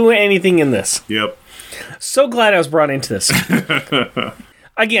can't do anything in this. Yep. So glad I was brought into this.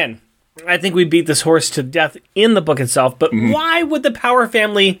 Again, I think we beat this horse to death in the book itself, but why would the Power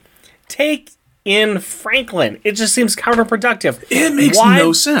family take in Franklin? It just seems counterproductive. It makes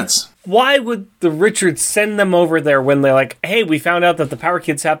no sense. Why would the Richards send them over there when they're like, hey, we found out that the Power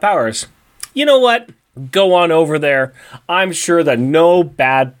Kids have powers? You know what? Go on over there. I'm sure that no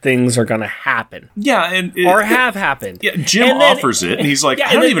bad things are going to happen. Yeah, or have happened. Yeah, Jim offers it, and he's like,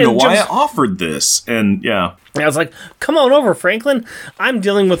 I don't even know why I offered this. And yeah. I was like, come on over, Franklin. I'm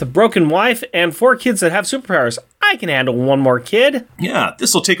dealing with a broken wife and 4 kids that have superpowers. I can handle one more kid. Yeah,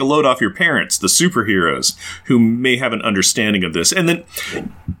 this will take a load off your parents, the superheroes, who may have an understanding of this. And then,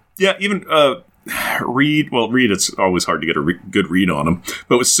 yeah, even Reed, it's always hard to get a good read on him.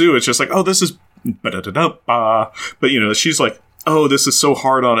 But with Sue, it's just like, oh, this is... But, she's like, oh, this is so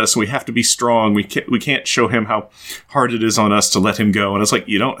hard on us. We have to be strong. We can't show him how hard it is on us to let him go. And it's like,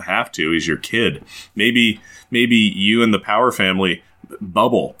 you don't have to. He's your kid. Maybe you and the Power family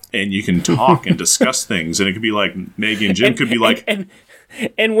bubble and you can talk and discuss things. And it could be like Maggie and Jim could be like...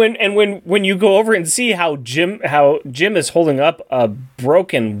 And when you go over and see how Jim is holding up a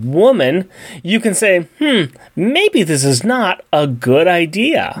broken woman, you can say, maybe this is not a good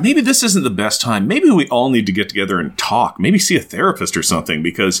idea. Maybe this isn't the best time. Maybe we all need to get together and talk. Maybe see a therapist or something,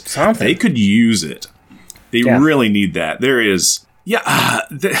 because they could use it. They really need that. There is...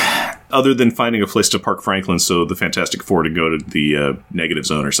 other than finding a place to park Franklin so the Fantastic Four to go to the negative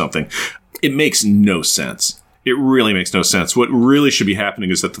zone or something, it makes no sense. It really makes no sense. What really should be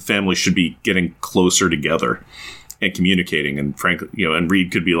happening is that the family should be getting closer together and communicating. And Franklin, and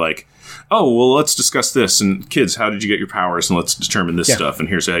Reed could be like, oh, well, let's discuss this. And kids, how did you get your powers? And let's determine this stuff. And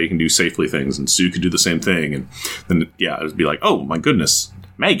here's how you can do safely things. And Sue could do the same thing. And then, it would be like, oh, my goodness,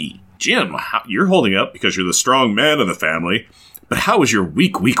 Maggie, Jim, you're holding up because you're the strong man of the family. But how is your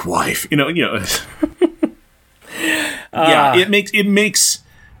weak wife? It makes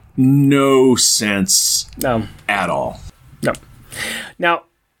no sense at all. No. Now,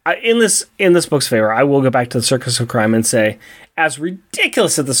 in this book's favor, I will go back to the Circus of Crime and say, as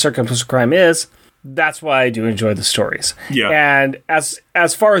ridiculous as the Circus of Crime is, that's why I do enjoy the stories. Yeah. And as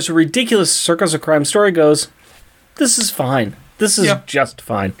far as a ridiculous Circus of Crime story goes, this is fine. This is just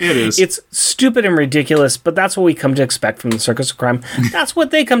fine. It is. It's stupid and ridiculous, but that's what we come to expect from the Circus of Crime. That's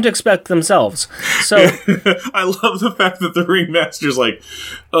what they come to expect themselves. So I love the fact that the Ringmaster's like,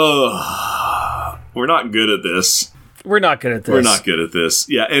 we're not good at this. We're not good at this. We're not good at this.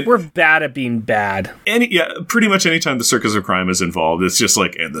 Yeah. We're bad at being bad. Pretty much anytime the Circus of Crime is involved, it's just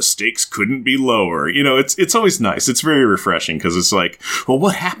like, and the stakes couldn't be lower. It's always nice. It's very refreshing because it's like, well,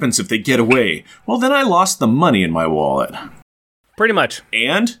 what happens if they get away? Well, then I lost the money in my wallet. Pretty much.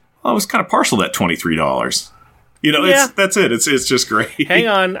 And I was kind of partial to that $23. That's it. It's just great. Hang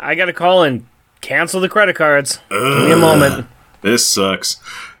on. I got to call and cancel the credit cards. Give me a moment. This sucks.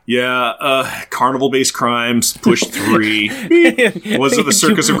 Yeah, carnival-based crimes, push 3. Was it the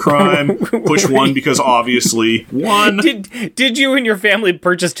Circus of Crime? Push 1 because obviously 1. Did you and your family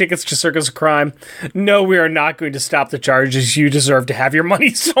purchase tickets to Circus of Crime? No, we are not going to stop the charges. You deserve to have your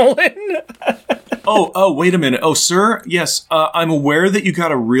money stolen. Oh, wait a minute. Oh, sir? Yes, I'm aware that you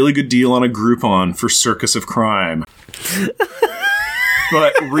got a really good deal on a Groupon for Circus of Crime.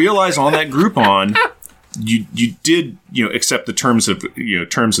 But realize on that Groupon, you did, accept the terms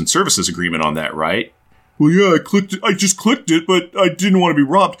and services agreement on that, right? Well, yeah, I just clicked it, but I didn't want to be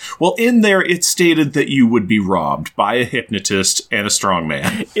robbed. Well, in there, it stated that you would be robbed by a hypnotist and a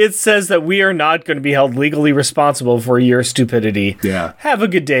strongman. It says that we are not going to be held legally responsible for your stupidity. Yeah. Have a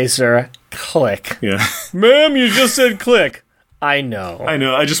good day, sir. Click. Yeah. Ma'am, you just said click. I know.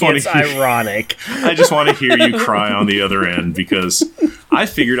 I just want It's ironic. I just want to hear you cry on the other end because I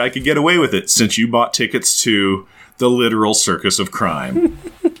figured I could get away with it since you bought tickets to the literal Circus of Crime.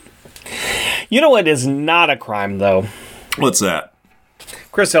 You know what is not a crime, though? What's that?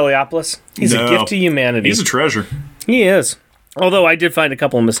 Chris Eliopoulos. He's a gift to humanity. He's a treasure. He is. Although I did find a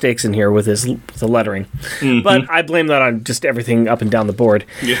couple of mistakes in here with the lettering. Mm-hmm. But I blame that on just everything up and down the board.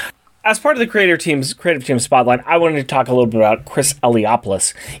 Yeah. As part of the creative team spotlight, I wanted to talk a little bit about Chris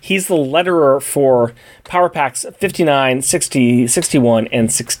Eliopoulos. He's the letterer for Power Packs 59, 60, 61,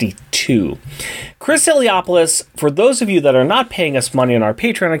 and 62. Chris Eliopoulos, for those of you that are not paying us money on our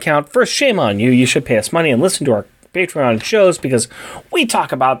Patreon account, first, shame on you. You should pay us money and listen to our Patreon shows because we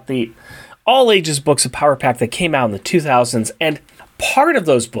talk about the all-ages books of Power Pack that came out in the 2000s. And part of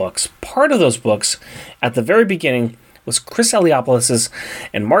those books at the very beginning was Chris Eliopoulos'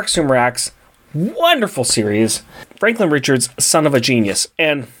 and Mark Sumerak's wonderful series, Franklin Richards' Son of a Genius.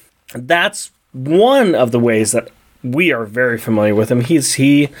 And that's one of the ways that we are very familiar with him.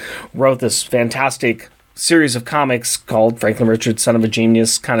 He wrote this fantastic series of comics called Franklin Richards' Son of a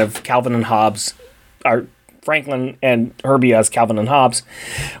Genius, kind of Calvin and Hobbes, or Franklin and Herbie as Calvin and Hobbes,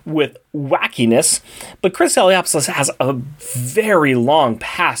 with wackiness. But Chris Eliopoulos has a very long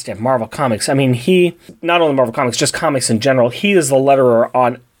past at Marvel Comics. I mean, he, not only Marvel Comics, just comics in general, he is the letterer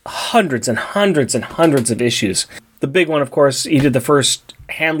on hundreds and hundreds and hundreds of issues. The big one, of course, he did the first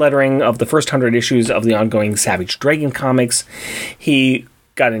hand lettering of the first 100 issues of the ongoing Savage Dragon comics. He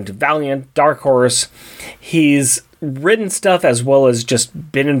got into Valiant, Dark Horse. He's written stuff as well as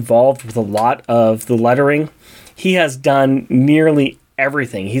just been involved with a lot of the lettering. He has done nearly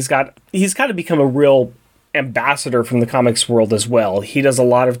everything. He's got to become a real ambassador from the comics world as well. He does a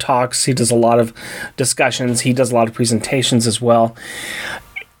lot of talks. He does a lot of discussions. He does a lot of presentations as well.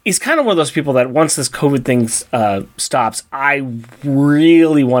 He's kind of one of those people that once this COVID thing stops, I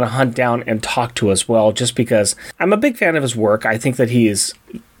really want to hunt down and talk to as well, just because I'm a big fan of his work. I think that he is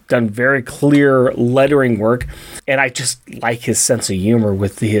done very clear lettering work, and I just like his sense of humor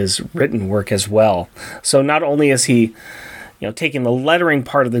with his written work as well. So not only is he, taking the lettering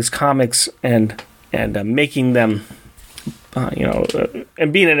part of these comics and making them,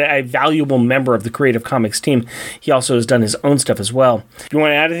 and being a valuable member of the Creative Comics team, he also has done his own stuff as well. You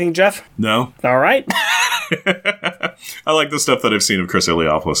want to add anything, Jeff? No. All right. I like the stuff that I've seen of Chris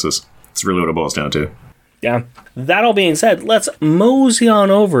Eliopoulos. It's really what it boils down to. Yeah. That all being said, let's mosey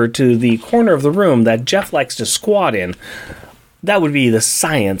on over to the corner of the room that Jeff likes to squat in. That would be the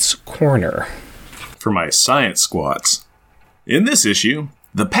science corner. For my science squats. In this issue,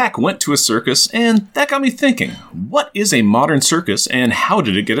 the pack went to a circus, and that got me thinking, what is a modern circus and how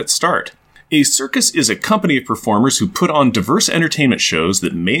did it get its start? A circus is a company of performers who put on diverse entertainment shows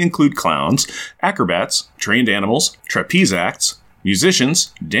that may include clowns, acrobats, trained animals, trapeze acts,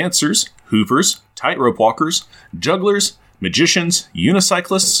 musicians, dancers, hoopers, tightrope walkers, jugglers, magicians,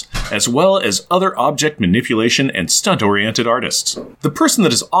 unicyclists, as well as other object manipulation and stunt-oriented artists. The person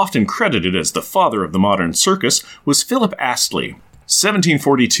that is often credited as the father of the modern circus was Philip Astley,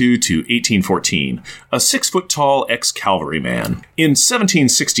 1742 to 1814, a 6-foot-tall ex-cavalryman. In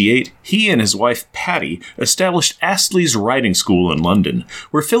 1768, he and his wife Patty established Astley's Riding School in London,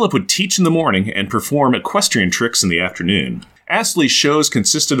 where Philip would teach in the morning and perform equestrian tricks in the afternoon. Astley's shows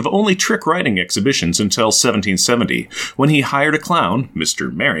consisted of only trick riding exhibitions until 1770, when he hired a clown,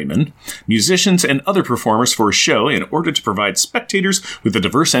 Mr. Merriman, musicians, and other performers for a show in order to provide spectators with a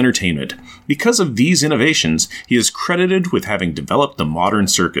diverse entertainment. Because of these innovations, he is credited with having developed the modern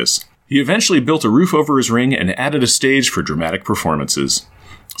circus. He eventually built a roof over his ring and added a stage for dramatic performances.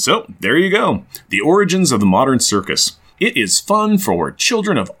 So, there you go. The origins of the modern circus. It is fun for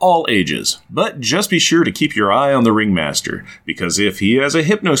children of all ages, but just be sure to keep your eye on the ringmaster, because if he has a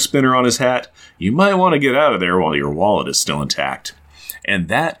hypno spinner on his hat, you might want to get out of there while your wallet is still intact. And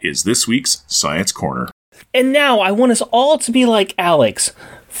that is this week's Science Corner. And now I want us all to be like Alex.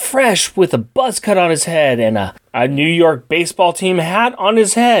 fresh with a buzz cut on his head and a New York baseball team hat on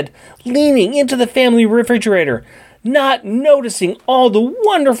his head, leaning into the family refrigerator, not noticing all the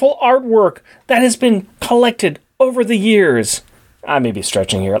wonderful artwork that has been collected over the years. I may be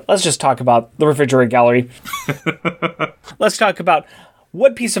stretching here. Let's just talk about the refrigerator gallery. Let's talk about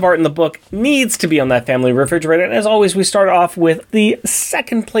what piece of art in the book needs to be on that family refrigerator. And as always, we start off with the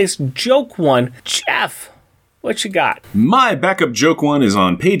second place joke one. Jeff, what you got? My backup joke one is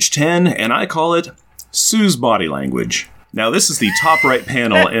on page 10, and I call it Sue's Body Language. Now, this is the top right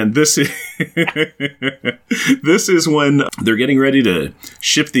panel, and this is this is when they're getting ready to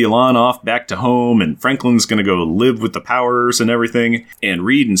ship the Elan off back to home, and Franklin's going to go live with the Powers and everything, and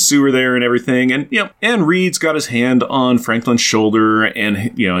Reed and Sue are there and everything, and and Reed's got his hand on Franklin's shoulder, and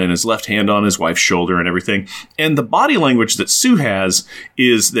and his left hand on his wife's shoulder and everything, and the body language that Sue has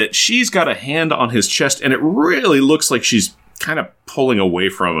is that she's got a hand on his chest, and it really looks like she's kind of pulling away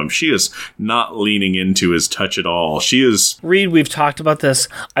from him. She is not leaning into his touch at all. She is... Reed, we've talked about this.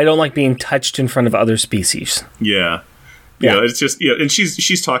 I don't like being touched in front of other species. Yeah. It's just, and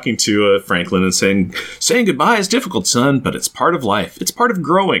she's talking to Franklin and saying goodbye is difficult, son, but it's part of life. It's part of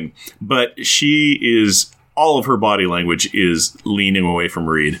growing. But she is, all of her body language is leaning away from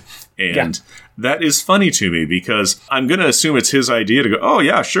Reed. And that is funny to me because I'm going to assume it's his idea to go, oh,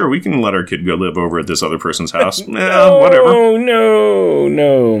 yeah, sure, we can let our kid go live over at this other person's house. Whatever.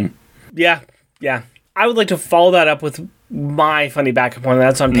 No. Yeah. I would like to follow that up with my funny backup one.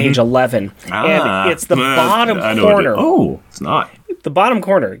 That's on page 11. And it's the bottom corner. Oh, it's not. The bottom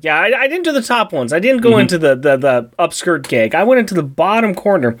corner. Yeah, I didn't do the top ones. I didn't go into the upskirt gag. I went into the bottom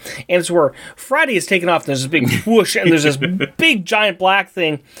corner, and it's where Friday is taken off. There's this big whoosh, and there's this big giant black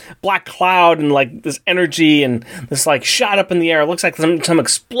cloud, and like this energy, and this like shot up in the air. It looks like some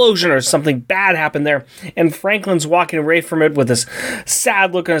explosion or something bad happened there. And Franklin's walking away from it with this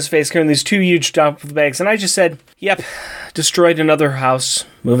sad look on his face, carrying these two huge duffel bags. And I just said, "Yep, destroyed another house.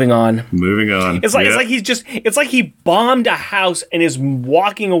 Moving on." It's like he bombed a house and is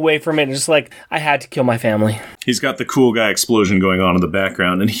walking away from it. And just like, I had to kill my family. He's got the cool guy explosion going on in the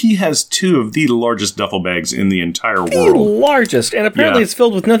background, and he has two of the largest duffel bags in the entire world. The largest, and apparently it's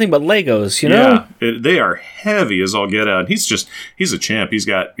filled with nothing but Legos. Yeah, they are heavy as all get out. He's a champ. He's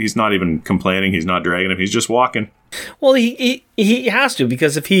not even complaining. He's not dragging him. He's just walking. Well, he has to,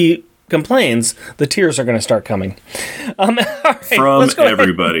 because if he complains, the tears are going to start coming. All right, from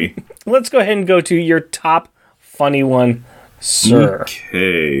everybody. Let's go ahead and go to your top funny one, sir.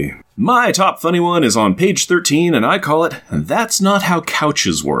 Okay. My top funny one is on page 13, and I call it That's Not How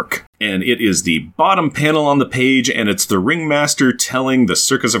Couches Work. And it is the bottom panel on the page, and it's the ringmaster telling the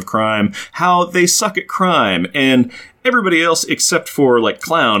Circus of Crime how they suck at crime, and everybody else except for, like,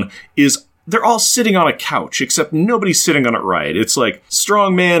 Clown they're all sitting on a couch, except nobody's sitting on it right. It's like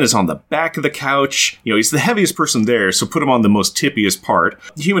Strongman is on the back of the couch. He's the heaviest person there, so put him on the most tippiest part.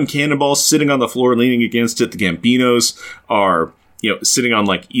 The Human Cannonball's sitting on the floor, leaning against it. The Gambinos are, sitting on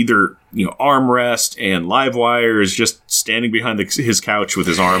like either, armrest, and Livewire is just standing behind his couch with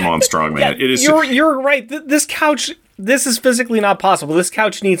his arm on Strongman. It is. You're right. This couch. This is physically not possible. This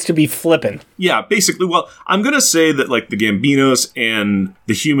couch needs to be flipping. Yeah, basically. Well, I'm going to say that like the Gambinos and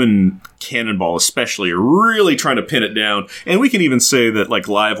the Human Cannonball especially are really trying to pin it down. And we can even say that like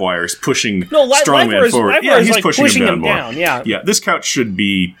Livewire is pushing Strongman forward. He's like pushing him down. Yeah, this couch should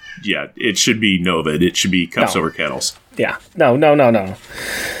be, it should be Nova. It should be cups over kettles. Yeah. No.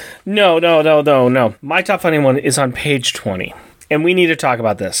 My top funny one is on page 20. And we need to talk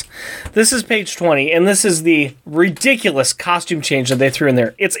about this. This is page 20, and this is the ridiculous costume change that they threw in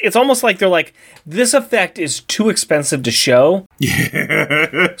there. It's almost like they're like, this effect is too expensive to show.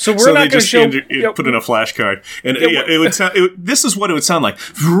 Yeah. So we're not going to show. Put in a flashcard, and it would sound. This is what it would sound like.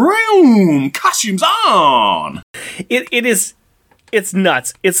 Vroom! Costumes on. It is. It's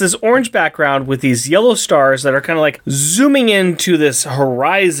nuts. It's this orange background with these yellow stars that are kind of like zooming into this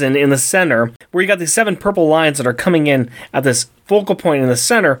horizon in the center, where you got these 7 purple lines that are coming in at this focal point in the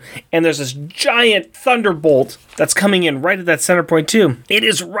center, and there's this giant thunderbolt that's coming in right at that center point too. It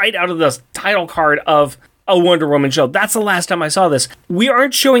is right out of the title card of a Wonder Woman show. That's the last time I saw this. We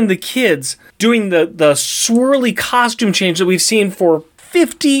aren't showing the kids doing the swirly costume change that we've seen for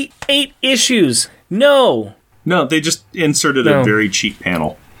 58 issues. No, they just inserted a very cheap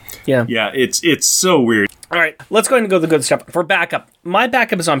panel. Yeah. Yeah, it's so weird. All right, let's go ahead and go to the good stuff. For backup, my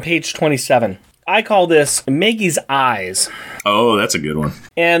backup is on page 27. I call this Maggie's Eyes. Oh, that's a good one.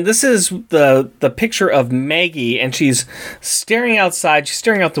 And this is the picture of Maggie, and she's staring outside. She's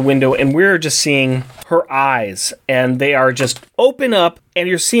staring out the window, and we're just seeing her eyes. And they are just open up, and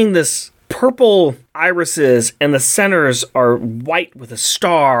you're seeing this purple irises, and the centers are white with a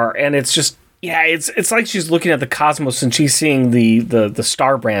star, and it's just, yeah, it's like she's looking at the cosmos and she's seeing the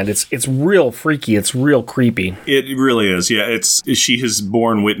star brand. It's real freaky. It's real creepy. It really is. Yeah, she has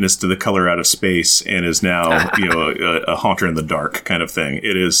borne witness to the color out of space and is now a haunter in the dark kind of thing.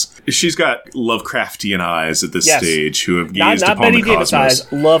 It is. She's got Lovecraftian eyes at this stage who have gazed not upon Betty the Davis cosmos. eyes,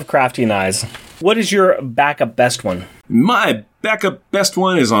 Lovecraftian eyes. What is your backup best one? My backup best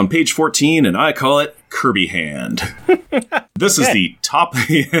one is on page 14, and I call it Kirby Hand. This is the top.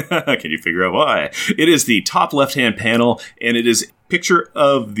 Can you figure out why? It is the top left-hand panel, and it is a picture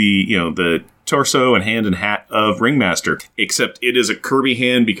of the torso and hand and hat of Ringmaster, except it is a Kirby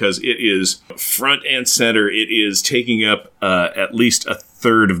hand because it is front and center. It is taking up at least a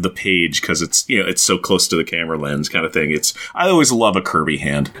third of the page because it's so close to the camera lens kind of thing. I always love a Kirby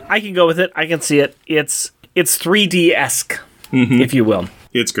hand. I can go with it. I can see it. It's 3D-esque, if you will.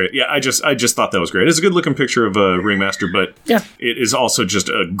 It's great. Yeah, I just thought that was great. It's a good looking picture of Ringmaster, but yeah, it is also just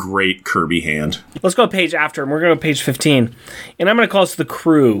a great Kirby hand. Let's go a page after, and we're going to page 15, and I'm going to call this the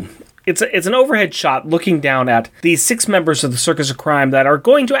crew. It's an overhead shot looking down at these 6 members of the Circus of Crime that are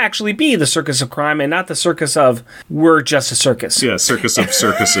going to actually be the Circus of Crime and not the circus of we're just a circus. Yeah, Circus of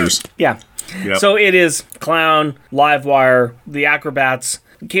Circusers. Yeah. Yep. So it is Clown, Livewire, the Acrobats,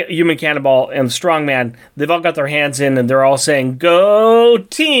 Human Cannonball, and the Strongman. They've all got their hands in, and they're all saying, "Go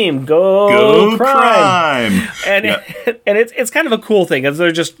team, go crime!" And and it's kind of a cool thing, as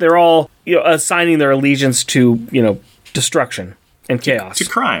they're all assigning their allegiance to destruction and chaos, to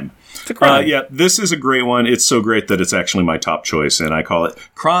crime. To crime. Yeah, this is a great one. It's so great that it's actually my top choice, and I call it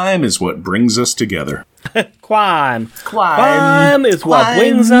 "Crime is what brings us together." Crime is what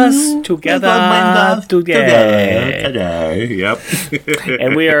brings us together today. Yep.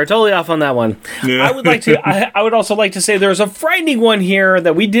 And we are totally off on that one. Yeah. I would also like to say there's a frightening one here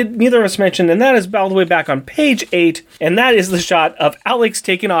that neither of us mentioned, and that is all the way back on page 8, and that is the shot of Alex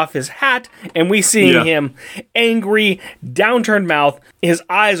taking off his hat, and we seeing him angry, downturned mouth. His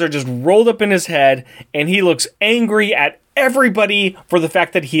eyes are just rolled up in his head, and he looks angry at everybody for the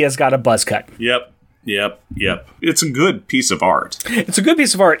fact that he has got a buzz cut. Yep. It's a good piece of art. It's a good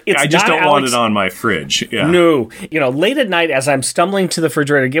piece of art. I just don't want it on my fridge. Yeah. No. Late at night as I'm stumbling to the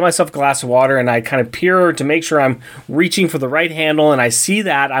refrigerator, get myself a glass of water, and I kind of peer to make sure I'm reaching for the right handle, and I see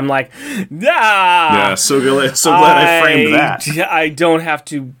that. I'm like, ah! Yeah, so glad I framed that. I don't have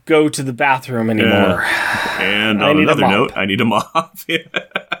to go to the bathroom anymore. Yeah. And on another note, I need a mop.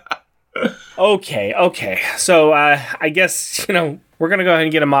 Okay. So I guess, we're going to go ahead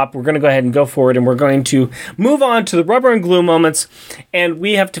and get a mop. We're going to go ahead and go forward, and we're going to move on to the rubber and glue moments, and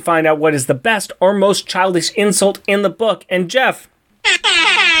we have to find out what is the best or most childish insult in the book. And Jeff...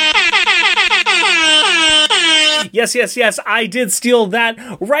 Yes, I did steal that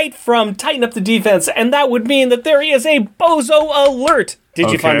right from Tighten Up the Defense, and that would mean that there is a bozo alert. Did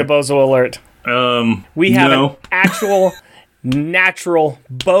you find the bozo alert? We have an actual... natural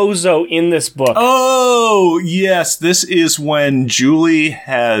bozo in this book. Oh, yes. This is when Julie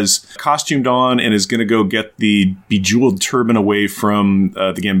has costumed on and is going to go get the bejeweled turban away from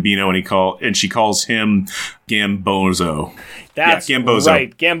the Gambino, and she calls him Gambozo. That's Gambozo.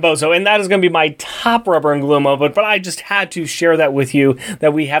 Right, Gambozo. And that is going to be my top rubber and glue moment, but I just had to share that with you,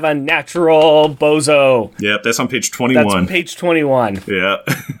 that we have a natural bozo. Yeah, that's on page 21. That's page 21. Yeah.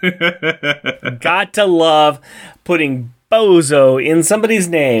 Got to love putting bozo in somebody's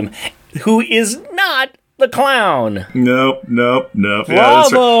name who is not the clown. Nope.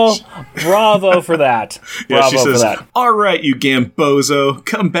 Bravo. Bravo for that. Yeah, she says, all right, you Gambozo,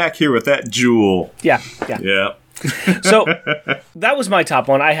 come back here with that jewel. Yeah. So that was my top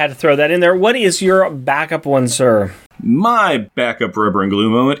one. I had to throw that in there. What is your backup one, sir? My backup rubber and glue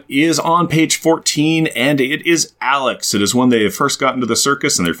moment is on page 14, and it is Alex. It is when they have first gotten to the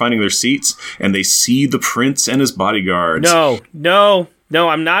circus and they're finding their seats, and they see the prince and his bodyguards. No,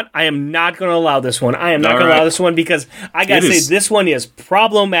 I'm not. I am not going to allow this one. I am not going to allow this one because I got to say this one is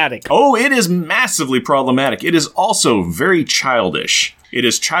problematic. Oh, it is massively problematic. It is also very childish. It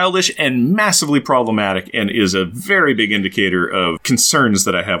is childish and massively problematic, and is a very big indicator of concerns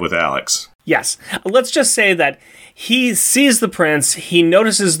that I have with Alex. Yes. Let's just say that he sees the prince, he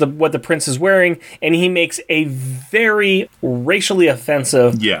notices what the prince is wearing, and he makes a very racially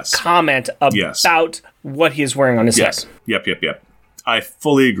offensive comment about what he is wearing on his head. Yep. I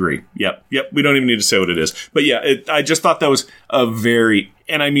fully agree. Yep. We don't even need to say what it is. But yeah, I just thought that was a very,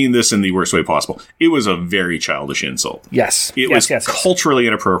 and I mean this in the worst way possible, it was a very childish insult. Yes. It was culturally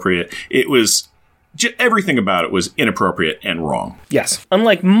inappropriate. It was everything about it was inappropriate and wrong. Yes.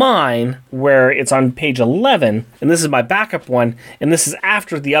 Unlike mine, where it's on page 11, and this is my backup one, and this is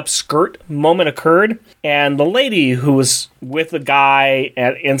after the upskirt moment occurred, and the lady who was with the guy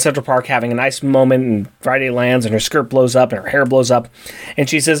in Central Park having a nice moment, and Friday lands, and her skirt blows up, and her hair blows up, and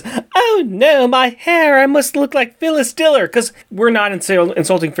she says, "Oh no, my hair, I must look like Phyllis Diller," because we're not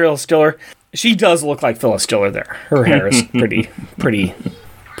insulting Phyllis Diller. She does look like Phyllis Diller there. Her hair is pretty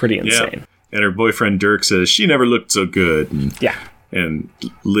insane. Yeah. And her boyfriend Dirk says, "She never looked so good." Yeah. And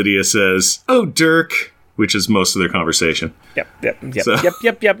Lydia says, "Oh, Dirk," which is most of their conversation. Yep.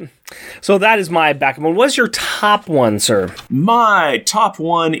 So that is my backup one. What's your top one, sir? My top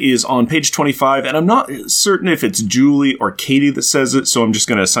one is on page 25, and I'm not certain if it's Julie or Katie that says it, so I'm just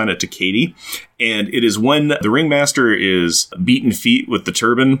going to assign it to Katie. And it is when the ringmaster is beaten feet with the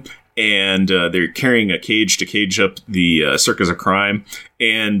turban, and they're carrying a cage to cage up the Circus of Crime.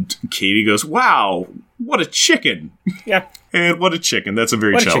 And Katie goes, "Wow, what a chicken." Yeah. And what a chicken. That's a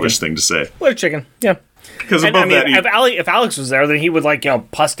very childish thing to say. What a chicken. Yeah. Because And I mean, if Alex was there, then he would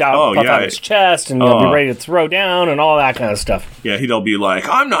puff out his chest and be ready to throw down and all that kind of stuff. Yeah, he'd all be like,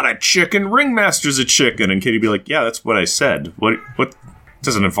 "I'm not a chicken, Ringmaster's a chicken," and Katie'd be like, "Yeah, that's what I said. What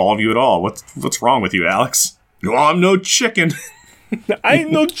doesn't involve you at all? What's wrong with you, Alex? No, I'm no chicken." I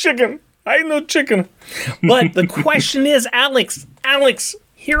ain't no chicken. But the question is, Alex,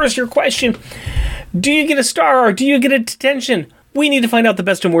 here is your question. Do you get a star or do you get a detention? We need to find out the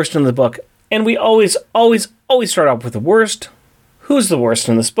best and worst in the book. And we always start off with the worst. Who's the worst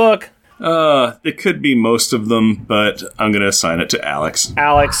in this book? It could be most of them, but I'm going to assign it to Alex.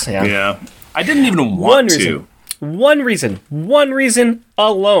 Alex, yeah. Yeah. I didn't even want to. One reason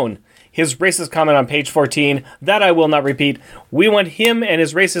alone. His racist comment on page 14, that I will not repeat. We want him and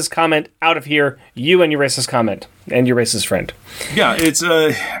his racist comment out of here. You and your racist comment. And your racist friend. Yeah, it's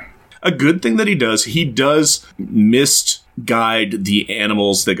a good thing that he does. He does misguide the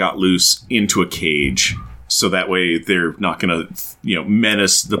animals that got loose into a cage. So that way they're not going to,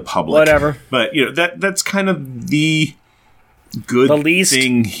 menace the public. Whatever. But, that's kind of the good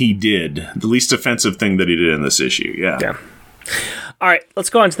thing he did. The least offensive thing that he did in this issue. Yeah. All right, let's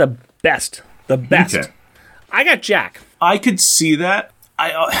go on to the best. The best. Okay. I got Jack. I could see that.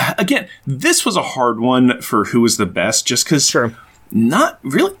 Again, this was a hard one for who was the best, just because not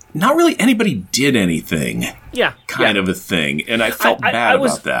really anybody did anything. Yeah. Kind of a thing. And I felt bad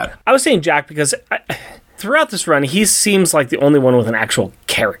about that. I was saying Jack because throughout this run, he seems like the only one with an actual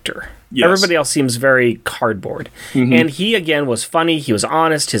character. Yes. Everybody else seems very cardboard. Mm-hmm. And he, again, was funny. He was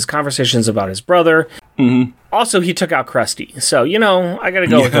honest. His conversations about his brother. Mm-hmm. Also, he took out Krusty. So, I got to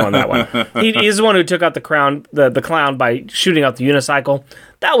go with him on that one. He's the one who took out the clown by shooting out the unicycle.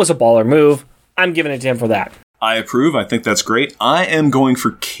 That was a baller move. I'm giving it to him for that. I approve. I think that's great. I am going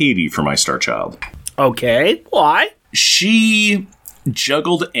for Katie for my star child. Okay. Why? She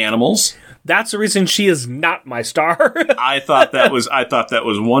juggled animals. That's the reason she is not my star. I thought that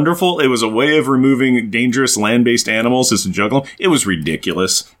was wonderful. It was a way of removing dangerous land-based animals as a juggle. It was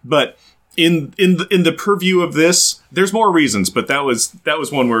ridiculous. But in the purview of this, there's more reasons, but that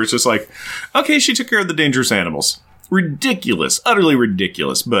was one where it's just like, okay, she took care of the dangerous animals. Ridiculous. Utterly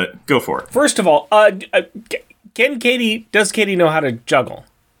ridiculous, but go for it. First of all, does Katie know how to juggle?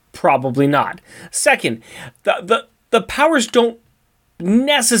 Probably not. Second, the powers don't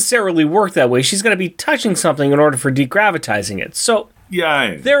necessarily work that way. She's got to be touching something in order for degravitizing it. So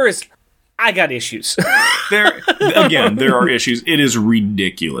yeah, I got issues. There are issues. It is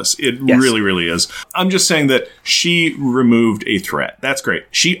ridiculous. It really, really is. I'm just saying that she removed a threat. That's great.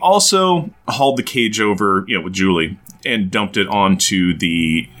 She also hauled the cage over, with Julie and dumped it onto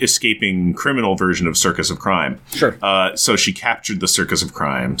the escaping criminal version of Circus of Crime. Sure. So she captured the Circus of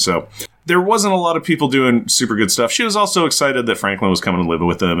Crime. So there wasn't a lot of people doing super good stuff. She was also excited that Franklin was coming and living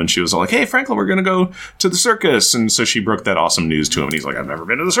with them, and she was all like, "Hey, Franklin, we're going to go to the circus." And so she broke that awesome news to him, and he's like, "I've never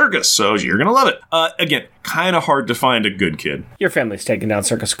been to the circus, so you're going to love it." Again, kind of hard to find a good kid. Your family's taking down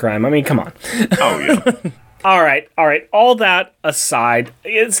Circus of Crime. I mean, come on. Oh, yeah. All right. All that aside,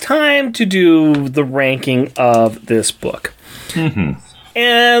 it's time to do the ranking of this book. Mm-hmm.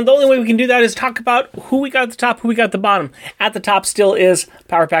 And the only way we can do that is talk about who we got at the top, who we got at the bottom. At the top still is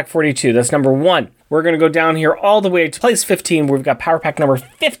Power Pack 42. That's number 1. We're going to go down here all the way to place 15, where we've got Power Pack number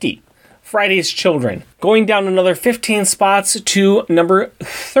 50, Friday's Children. Going down another 15 spots to number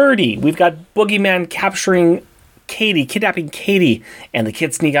 30. We've got Boogeyman kidnapping Katie, and the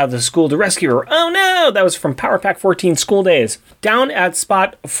kids sneak out of the school to rescue her. Oh no! That was from Power Pack 14, School Days. Down at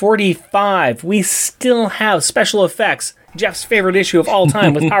spot 45, we still have Special Effects, Jeff's favorite issue of all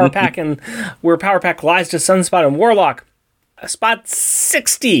time, with Power Pack and where Power Pack lies to Sunspot and Warlock. Spot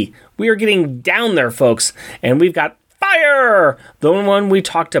 60. We are getting down there, folks. And we've got Fire, the one we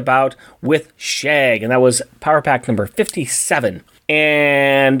talked about with Shag. And that was Power Pack number 57.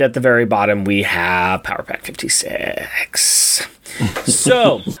 And at the very bottom, we have Power Pack 56.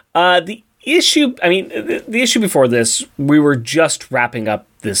 So, the issue before this, we were just wrapping up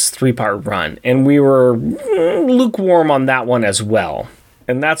this 3-part run. And we were lukewarm on that one as well.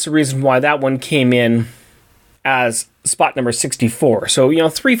 And that's the reason why that one came in as spot number 64. So,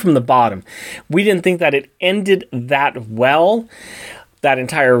 3 from the bottom. We didn't think that it ended that well, that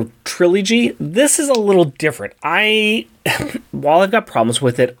entire trilogy. This is a little different. While I've got problems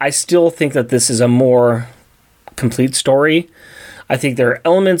with it, I still think that this is a more complete story. I think there are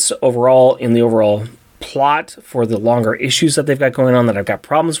elements overall in the overall plot for the longer issues that they've got going on that I've got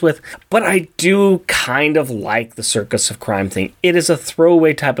problems with, but I do kind of like the Circus of Crime thing. It is a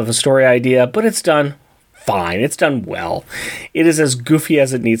throwaway type of a story idea, but it's done fine. It's done well. It is as goofy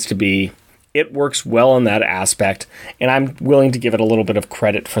as it needs to be. It works well in that aspect, and I'm willing to give it a little bit of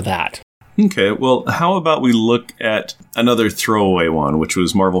credit for that. Okay, well, how about we look at another throwaway one, which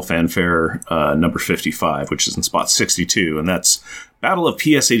was Marvel Fanfare number 55, which is in spot 62, and that's Battle of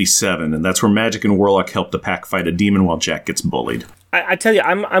PS-87, and that's where Magic and Warlock help the pack fight a demon while Jack gets bullied. I tell you,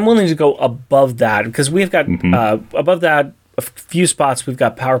 I'm willing to go above that, because we've got, above that, a few spots, we've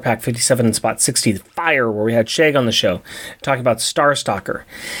got Power Pack 57 in spot 60, Fire, where we had Shag on the show, talking about Starstalker.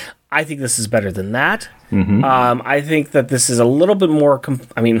 I think this is better than that. I think that this is a little bit more...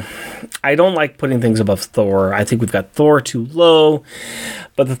 I don't like putting things above Thor. I think we've got Thor too low,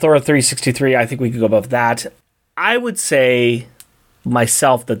 but the Thor 363, I think we could go above that. I would say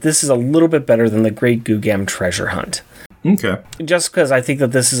myself that this is a little bit better than the Great Gugam Treasure Hunt. Okay. Just because I think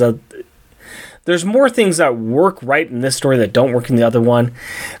that this is there's more things that work right in this story that don't work in the other one.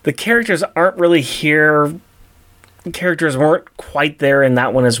 The characters aren't really here. The characters weren't quite there in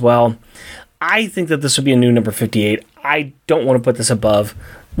that one as well. I think that this would be a new number 58. I don't want to put this above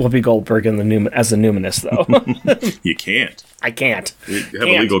Whoopi Goldberg as the Numinous, though. You can't. I can't. You have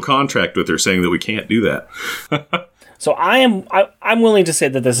a legal contract with her saying that we can't do that. So I'm willing to say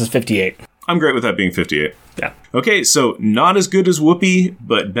that this is 58. I'm great with that being 58. Yeah. Okay, so not as good as Whoopi,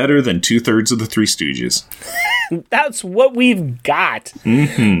 but better than 2/3 of the Three Stooges. That's what we've got.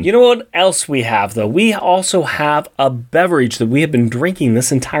 You know what else we have, though? We also have a beverage that we have been drinking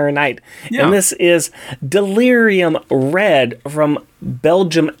this entire night. Yeah. And this is Delirium Red from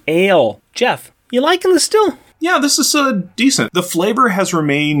Belgium Ale. Jeff, you liking this still? Yeah, this is decent. The flavor has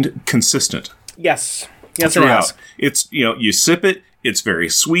remained consistent. Yes. Yes, it has. It's, you sip it, it's very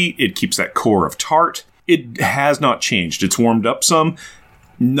sweet, it keeps that core of tart. It has not changed. It's warmed up some.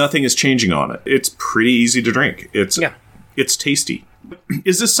 Nothing is changing on it. It's pretty easy to drink. It's tasty.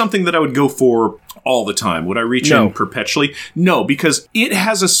 Is this something that I would go for all the time? Would I reach in perpetually? No, because it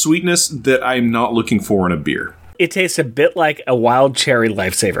has a sweetness that I'm not looking for in a beer. It tastes a bit like a wild cherry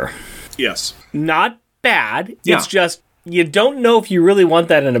Lifesaver. Yes. Not bad. Yeah. It's just, you don't know if you really want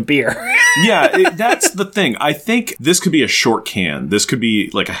that in a beer. Yeah, that's the thing. I think this could be a short can. This could be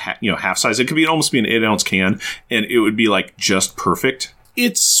like a half size. It could almost be an 8-ounce can, and it would be like just perfect.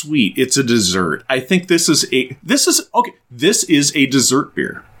 It's sweet. It's a dessert. I think this is a dessert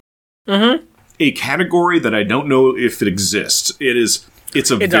beer. Mm-hmm. A category that I don't know if it exists.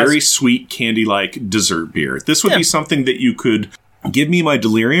 It's a very sweet candy-like dessert beer. This would be something that you could give me my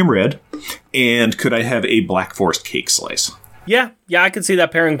Delirium Red, and could I have a Black Forest cake slice? Yeah, I could see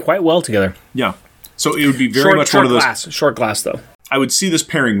that pairing quite well together. Yeah. So it would be very much one of those... Short glass, though. I would see this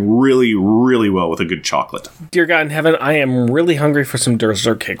pairing really, really well with a good chocolate. Dear God in heaven, I am really hungry for some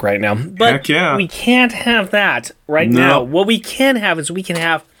dessert cake right now. But heck yeah. We can't have that now. What we can have is we can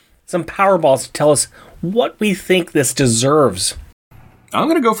have some Powerballs to tell us what we think this deserves. I'm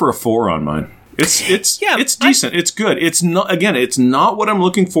going to go for a 4 on mine. It's decent. It's good. It's not what I'm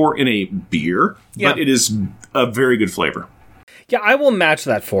looking for in a beer, but it is a very good flavor. Yeah, I will match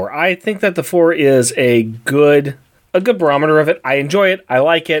that 4. I think that the 4 is a good barometer of it. I enjoy it. I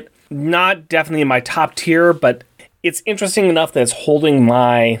like it. Not definitely in my top tier, but it's interesting enough that it's holding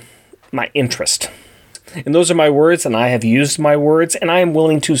my interest. And those are my words, and I have used my words, and I am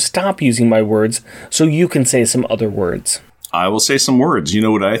willing to stop using my words so you can say some other words. I will say some words. You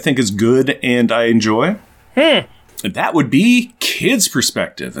know what I think is good and I enjoy? That would be Kids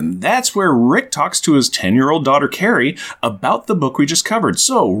Perspective. And that's where Rick talks to his 10-year-old daughter, Carrie, about the book we just covered.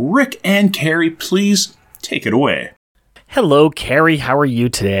 So, Rick and Carrie, please take it away. Hello, Carrie. How are you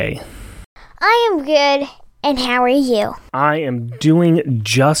today? I am good. And how are you? I am doing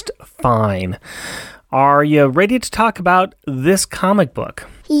just fine. Are you ready to talk about this comic book?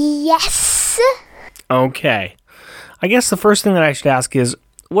 Yes. Okay. I guess the first thing that I should ask is,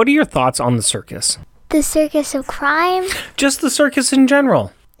 what are your thoughts on the circus? The circus of crime. Just the circus in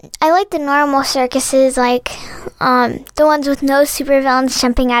general. I like the normal circuses, like the ones with no supervillains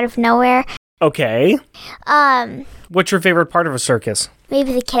jumping out of nowhere. Okay. What's your favorite part of a circus?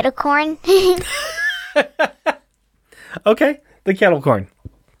 Maybe the kettle corn. Okay, the kettle corn.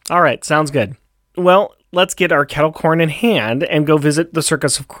 All right, sounds good. Well, let's get our kettle corn in hand and go visit the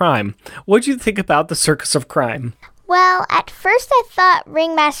Circus of Crime. What'd you think about the Circus of Crime? Well, at first I thought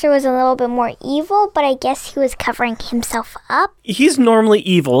Ringmaster was a little bit more evil, but I guess he was covering himself up. He's normally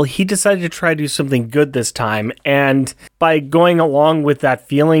evil. He decided to try to do something good this time, and by going along with that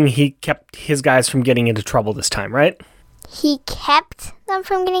feeling, he kept his guys from getting into trouble this time, right? He kept them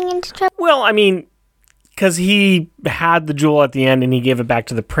from getting into trouble? Well, I mean, because he had the jewel at the end and he gave it back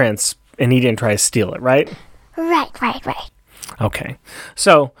to the prince, and he didn't try to steal it, right? Right. Okay.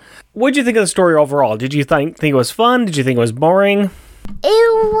 So, what'd you think of the story overall? Did you think it was fun? Did you think it was boring?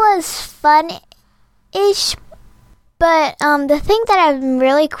 It was fun-ish, but the thing that I'm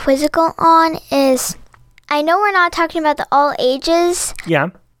really quizzical on is, I know we're not talking about the All Ages, Yeah.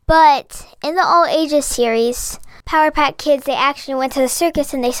 but in the All Ages series, Power Pack Kids, they actually went to the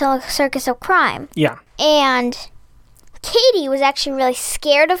circus and they saw a circus of crime. Yeah. And Katie was actually really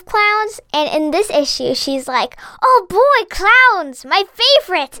scared of clowns, and in this issue, she's like, "Oh boy, clowns, my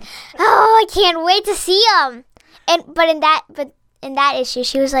favorite! Oh, I can't wait to see them." But in that issue,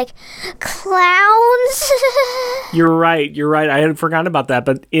 she was like, "Clowns." You're right. I had forgotten about that.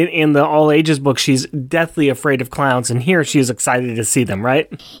 But in the all ages book, she's deathly afraid of clowns, and here she's excited to see them, right?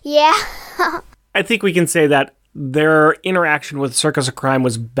 Yeah. I think we can say that their interaction with Circus of Crime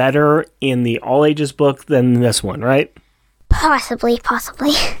was better in the all ages book than this one, right? Possibly.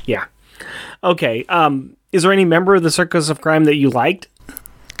 Yeah. Okay. Is there any member of the Circus of Crime that you liked?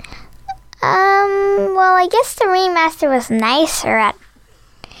 Well, I guess the Ringmaster was nicer at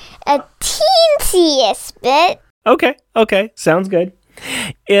a teensiest bit. Okay. Sounds good.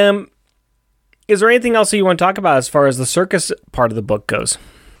 Is there anything else that you want to talk about as far as the circus part of the book goes?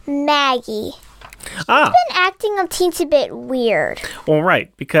 Maggie. Ah. Been acting a teensy bit weird. Well,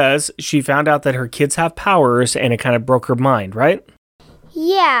 right, because she found out that her kids have powers and it kind of broke her mind, right?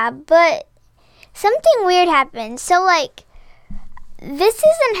 Yeah, but something weird happened. So, like, this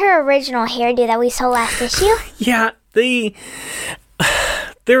isn't her original hairdo that we saw last issue. Yeah,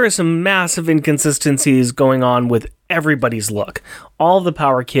 there are some massive inconsistencies going on with everybody's look. All the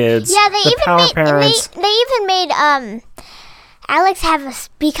Power Kids, Yeah, the Power Parents. They even made Alex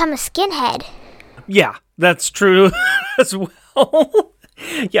become a skinhead. Yeah, that's true as well.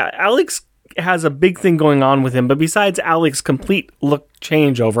 Yeah, Alex has a big thing going on with him, but besides Alex's complete look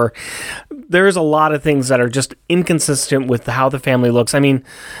changeover, there's a lot of things that are just inconsistent with how the family looks. I mean,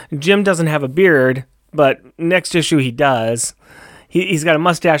 Jim doesn't have a beard, but next issue he does. He's got a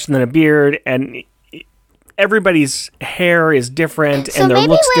mustache and then a beard, and everybody's hair is different and their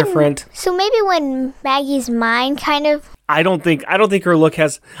looks different. So maybe when Maggie's mind kind of... I don't think her look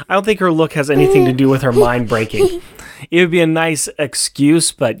has anything to do with her mind breaking. It would be a nice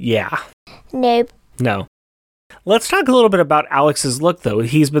excuse, but yeah. Nope. No. Let's talk a little bit about Alex's look, though.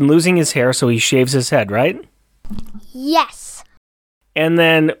 He's been losing his hair, so he shaves his head, right? Yes. And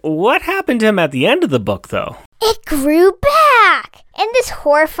then what happened to him at the end of the book, though? It grew back! And this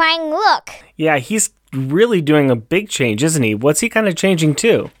horrifying look. Yeah, he's really doing a big change, isn't he? What's he kind of changing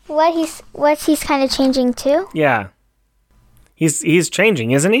to? What's he's kind of changing to? Yeah. He's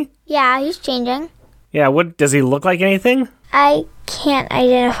changing, isn't he? Yeah, he's changing. Yeah, what does he look like anything? I can't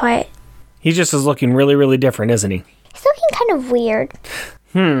identify it. He just is looking really, really different, isn't he? He's looking kind of weird.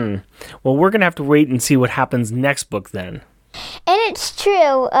 Well, we're going to have to wait and see what happens next book then. And it's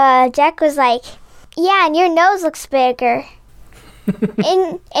true. Jack was like, "Yeah, and your nose looks bigger."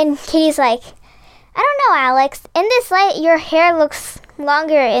 and Kitty's like, "I don't know, Alex. In this light, your hair looks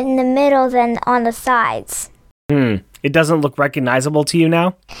longer in the middle than on the sides." It doesn't look recognizable to you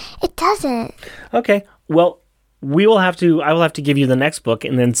now? It doesn't. Okay. Well, I will have to give you the next book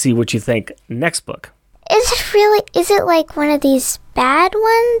and then see what you think next book. Is it like one of these bad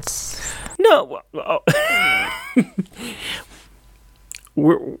ones? No.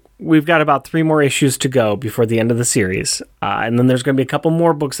 We've got about 3 more issues to go before the end of the series. And then there's going to be a couple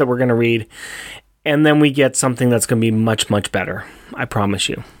more books that we're going to read. And then we get something that's going to be much, much better. I promise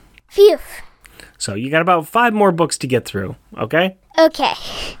you. Phew. So you got about 5 more books to get through, okay? Okay.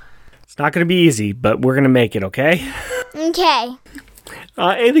 It's not going to be easy, but we're going to make it, okay? Okay.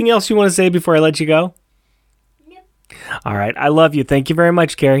 Anything else you want to say before I let you go? Nope. All right. I love you. Thank you very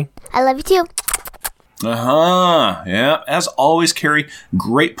much, Carrie. I love you too. Yeah. As always, Carrie,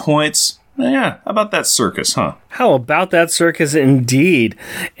 great points. Yeah, how about that circus, huh? How about that circus indeed?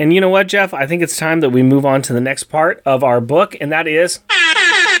 And you know what, Jeff? I think it's time that we move on to the next part of our book, and that is...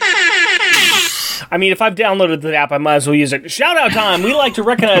 I mean, if I've downloaded the app, I might as well use it. Shout out time! We like to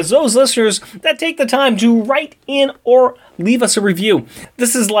recognize those listeners that take the time to write in or leave us a review.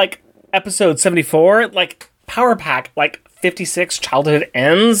 This is like episode 74, like Power Pack, like 56 Childhood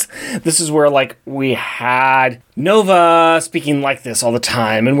Ends. This is where, like, we had Nova speaking like this all the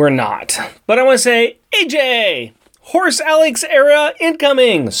time, and we're not. But I want to say, AJ! Horse Alex era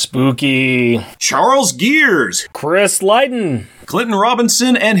incoming! Spooky! Charles Gears! Chris Lydon! Clinton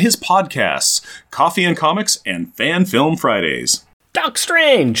Robinson and his podcasts, Coffee and Comics and Fan Film Fridays. Doc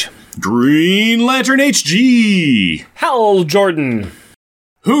Strange! Green Lantern HG! Hal Jordan!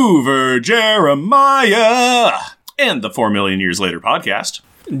 Hoover Jeremiah! And the 4 Million Years Later podcast.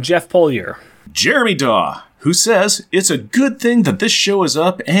 Jeff Polier. Jeremy Daw, who says it's a good thing that this show is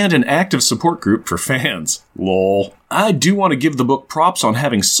up and an active support group for fans. Lol. I do want to give the book props on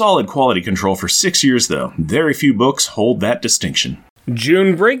having solid quality control for 6 years, though. Very few books hold that distinction.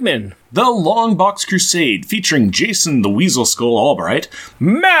 June Brigman. The Long Box Crusade, featuring Jason the Weasel Skull Albright.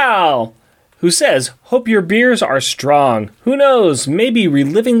 Mal! Who says, hope your beers are strong. Who knows, maybe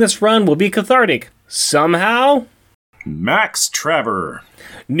reliving this run will be cathartic. Somehow? Max Traver.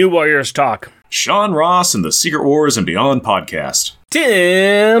 New Warriors Talk. Sean Ross and the Secret Wars and Beyond podcast.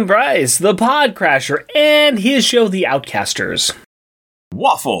 Tim Bryce, the Podcrasher, and his show, The Outcasters.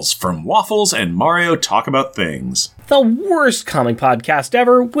 Waffles from Waffles and Mario Talk About Things. The worst comic podcast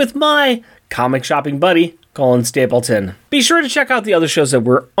ever with my comic shopping buddy, Colin Stapleton. Be sure to check out the other shows that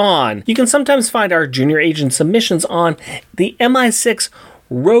we're on. You can sometimes find our junior agent submissions on the MI6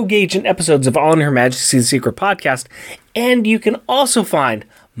 Rogue Agent episodes of On Her Majesty's Secret Podcast, and you can also find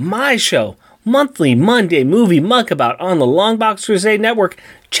my show, Monthly Monday Movie Monkabout, on the Longbox Crusade Network.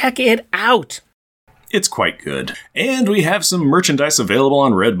 Check it out. It's quite good. And we have some merchandise available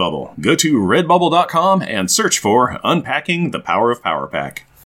on Redbubble. Go to redbubble.com and search for Unpacking the Power of Power Pack.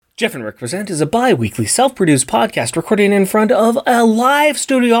 Jeff and Rick Present is a bi-weekly self-produced podcast recorded in front of a live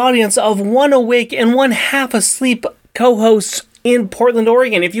studio audience of one awake and one half asleep co-hosts in Portland,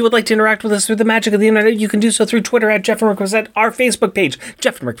 Oregon. If you would like to interact with us through the magic of the internet, you can do so through Twitter at Jeff and Rick Present, our Facebook page,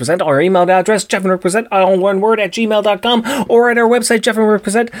 Jeff and Rick Present, our email address, Jeff and Rick Present, all one word, at gmail.com, or at our website,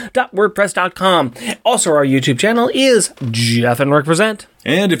 jeffandrickpresent.wordpress.com. Also, our YouTube channel is Jeff and Rick Present.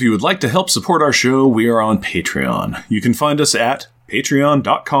 And if you would like to help support our show, we are on Patreon. You can find us at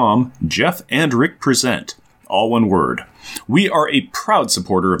patreon.com, Jeff and Rick Present, all one word. We are a proud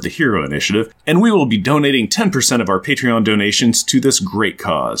supporter of the Hero Initiative, and we will be donating 10% of our Patreon donations to this great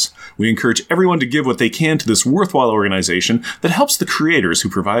cause. We encourage everyone to give what they can to this worthwhile organization that helps the creators who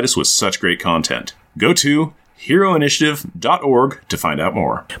provide us with such great content. Go to heroinitiative.org to find out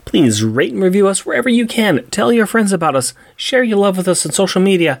more. Please rate and review us wherever you can. Tell your friends about us, share your love with us on social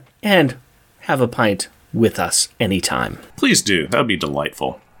media, and have a pint with us anytime. Please do. That would be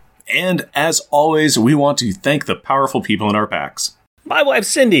delightful. And as always, we want to thank the powerful people in our packs. My wife,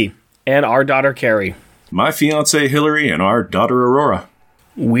 Cindy, and our daughter, Carrie. My fiancée, Hillary, and our daughter, Aurora.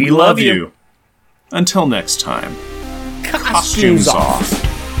 We love you. Until next time. Costumes off.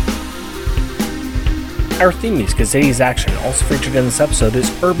 Our theme music is Zay's Action. Also featured in this episode is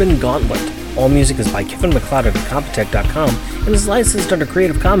Urban Gauntlet. All music is by Kevin McLeod at Incompetech.com and is licensed under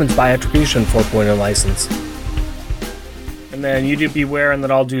Creative Commons by Attribution 4.0 license. And then you do Beware, and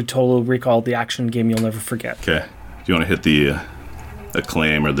then I'll do Total Recall, the action game you'll never forget. Okay. Do you want to hit the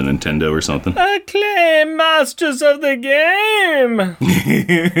Acclaim or the Nintendo or something? Acclaim, Masters of the Game!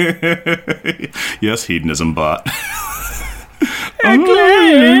 Yes, Hedonism bot.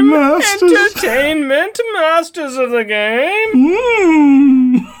 Acclaim, Entertainment, Masters of the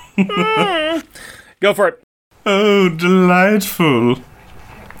Game! Go for it. Oh, delightful.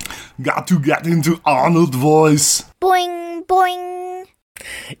 Got to get into Arnold voice. Boing, boing.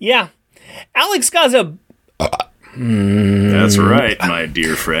 Yeah. Alex got a... That's right, my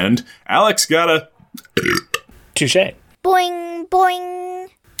dear friend. Alex got a... Touché. Boing, boing.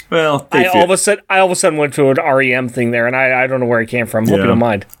 Well, I all of a sudden went to an REM thing there, and I don't know where it came from. Hope you don't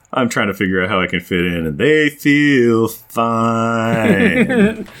mind. I'm trying to figure out how I can fit in, and they feel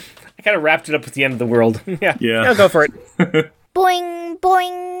fine. I kind of wrapped it up with the end of the world. Yeah. Yeah. Go for it. Boing,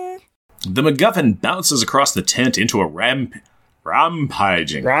 boing. The MacGuffin bounces across the tent into a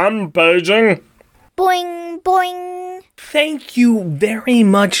rampaging. Rampaging. Boing, boing. Thank you very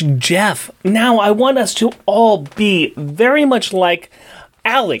much, Jeff. Now I want us to all be very much like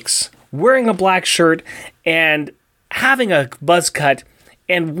Alex, wearing a black shirt and having a buzz cut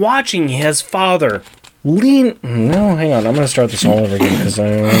and watching his father Lean. No, hang on. I'm going to start this all over again because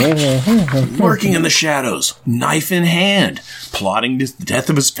Lurking in the shadows, knife in hand, plotting the death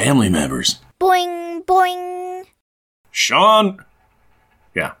of his family members. Boing, boing. Sean.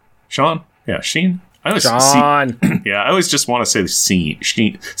 Yeah. Sean? Yeah, Sheen? I always Sean. Yeah, I always just want to say the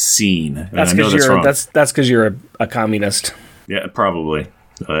scene. And That's I know because that's wrong. that's because you're a communist. Yeah, probably.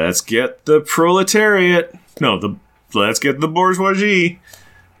 Let's get the proletariat. No, let's get the bourgeoisie.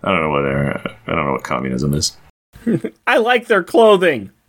 I don't know what communism is. I like their clothing.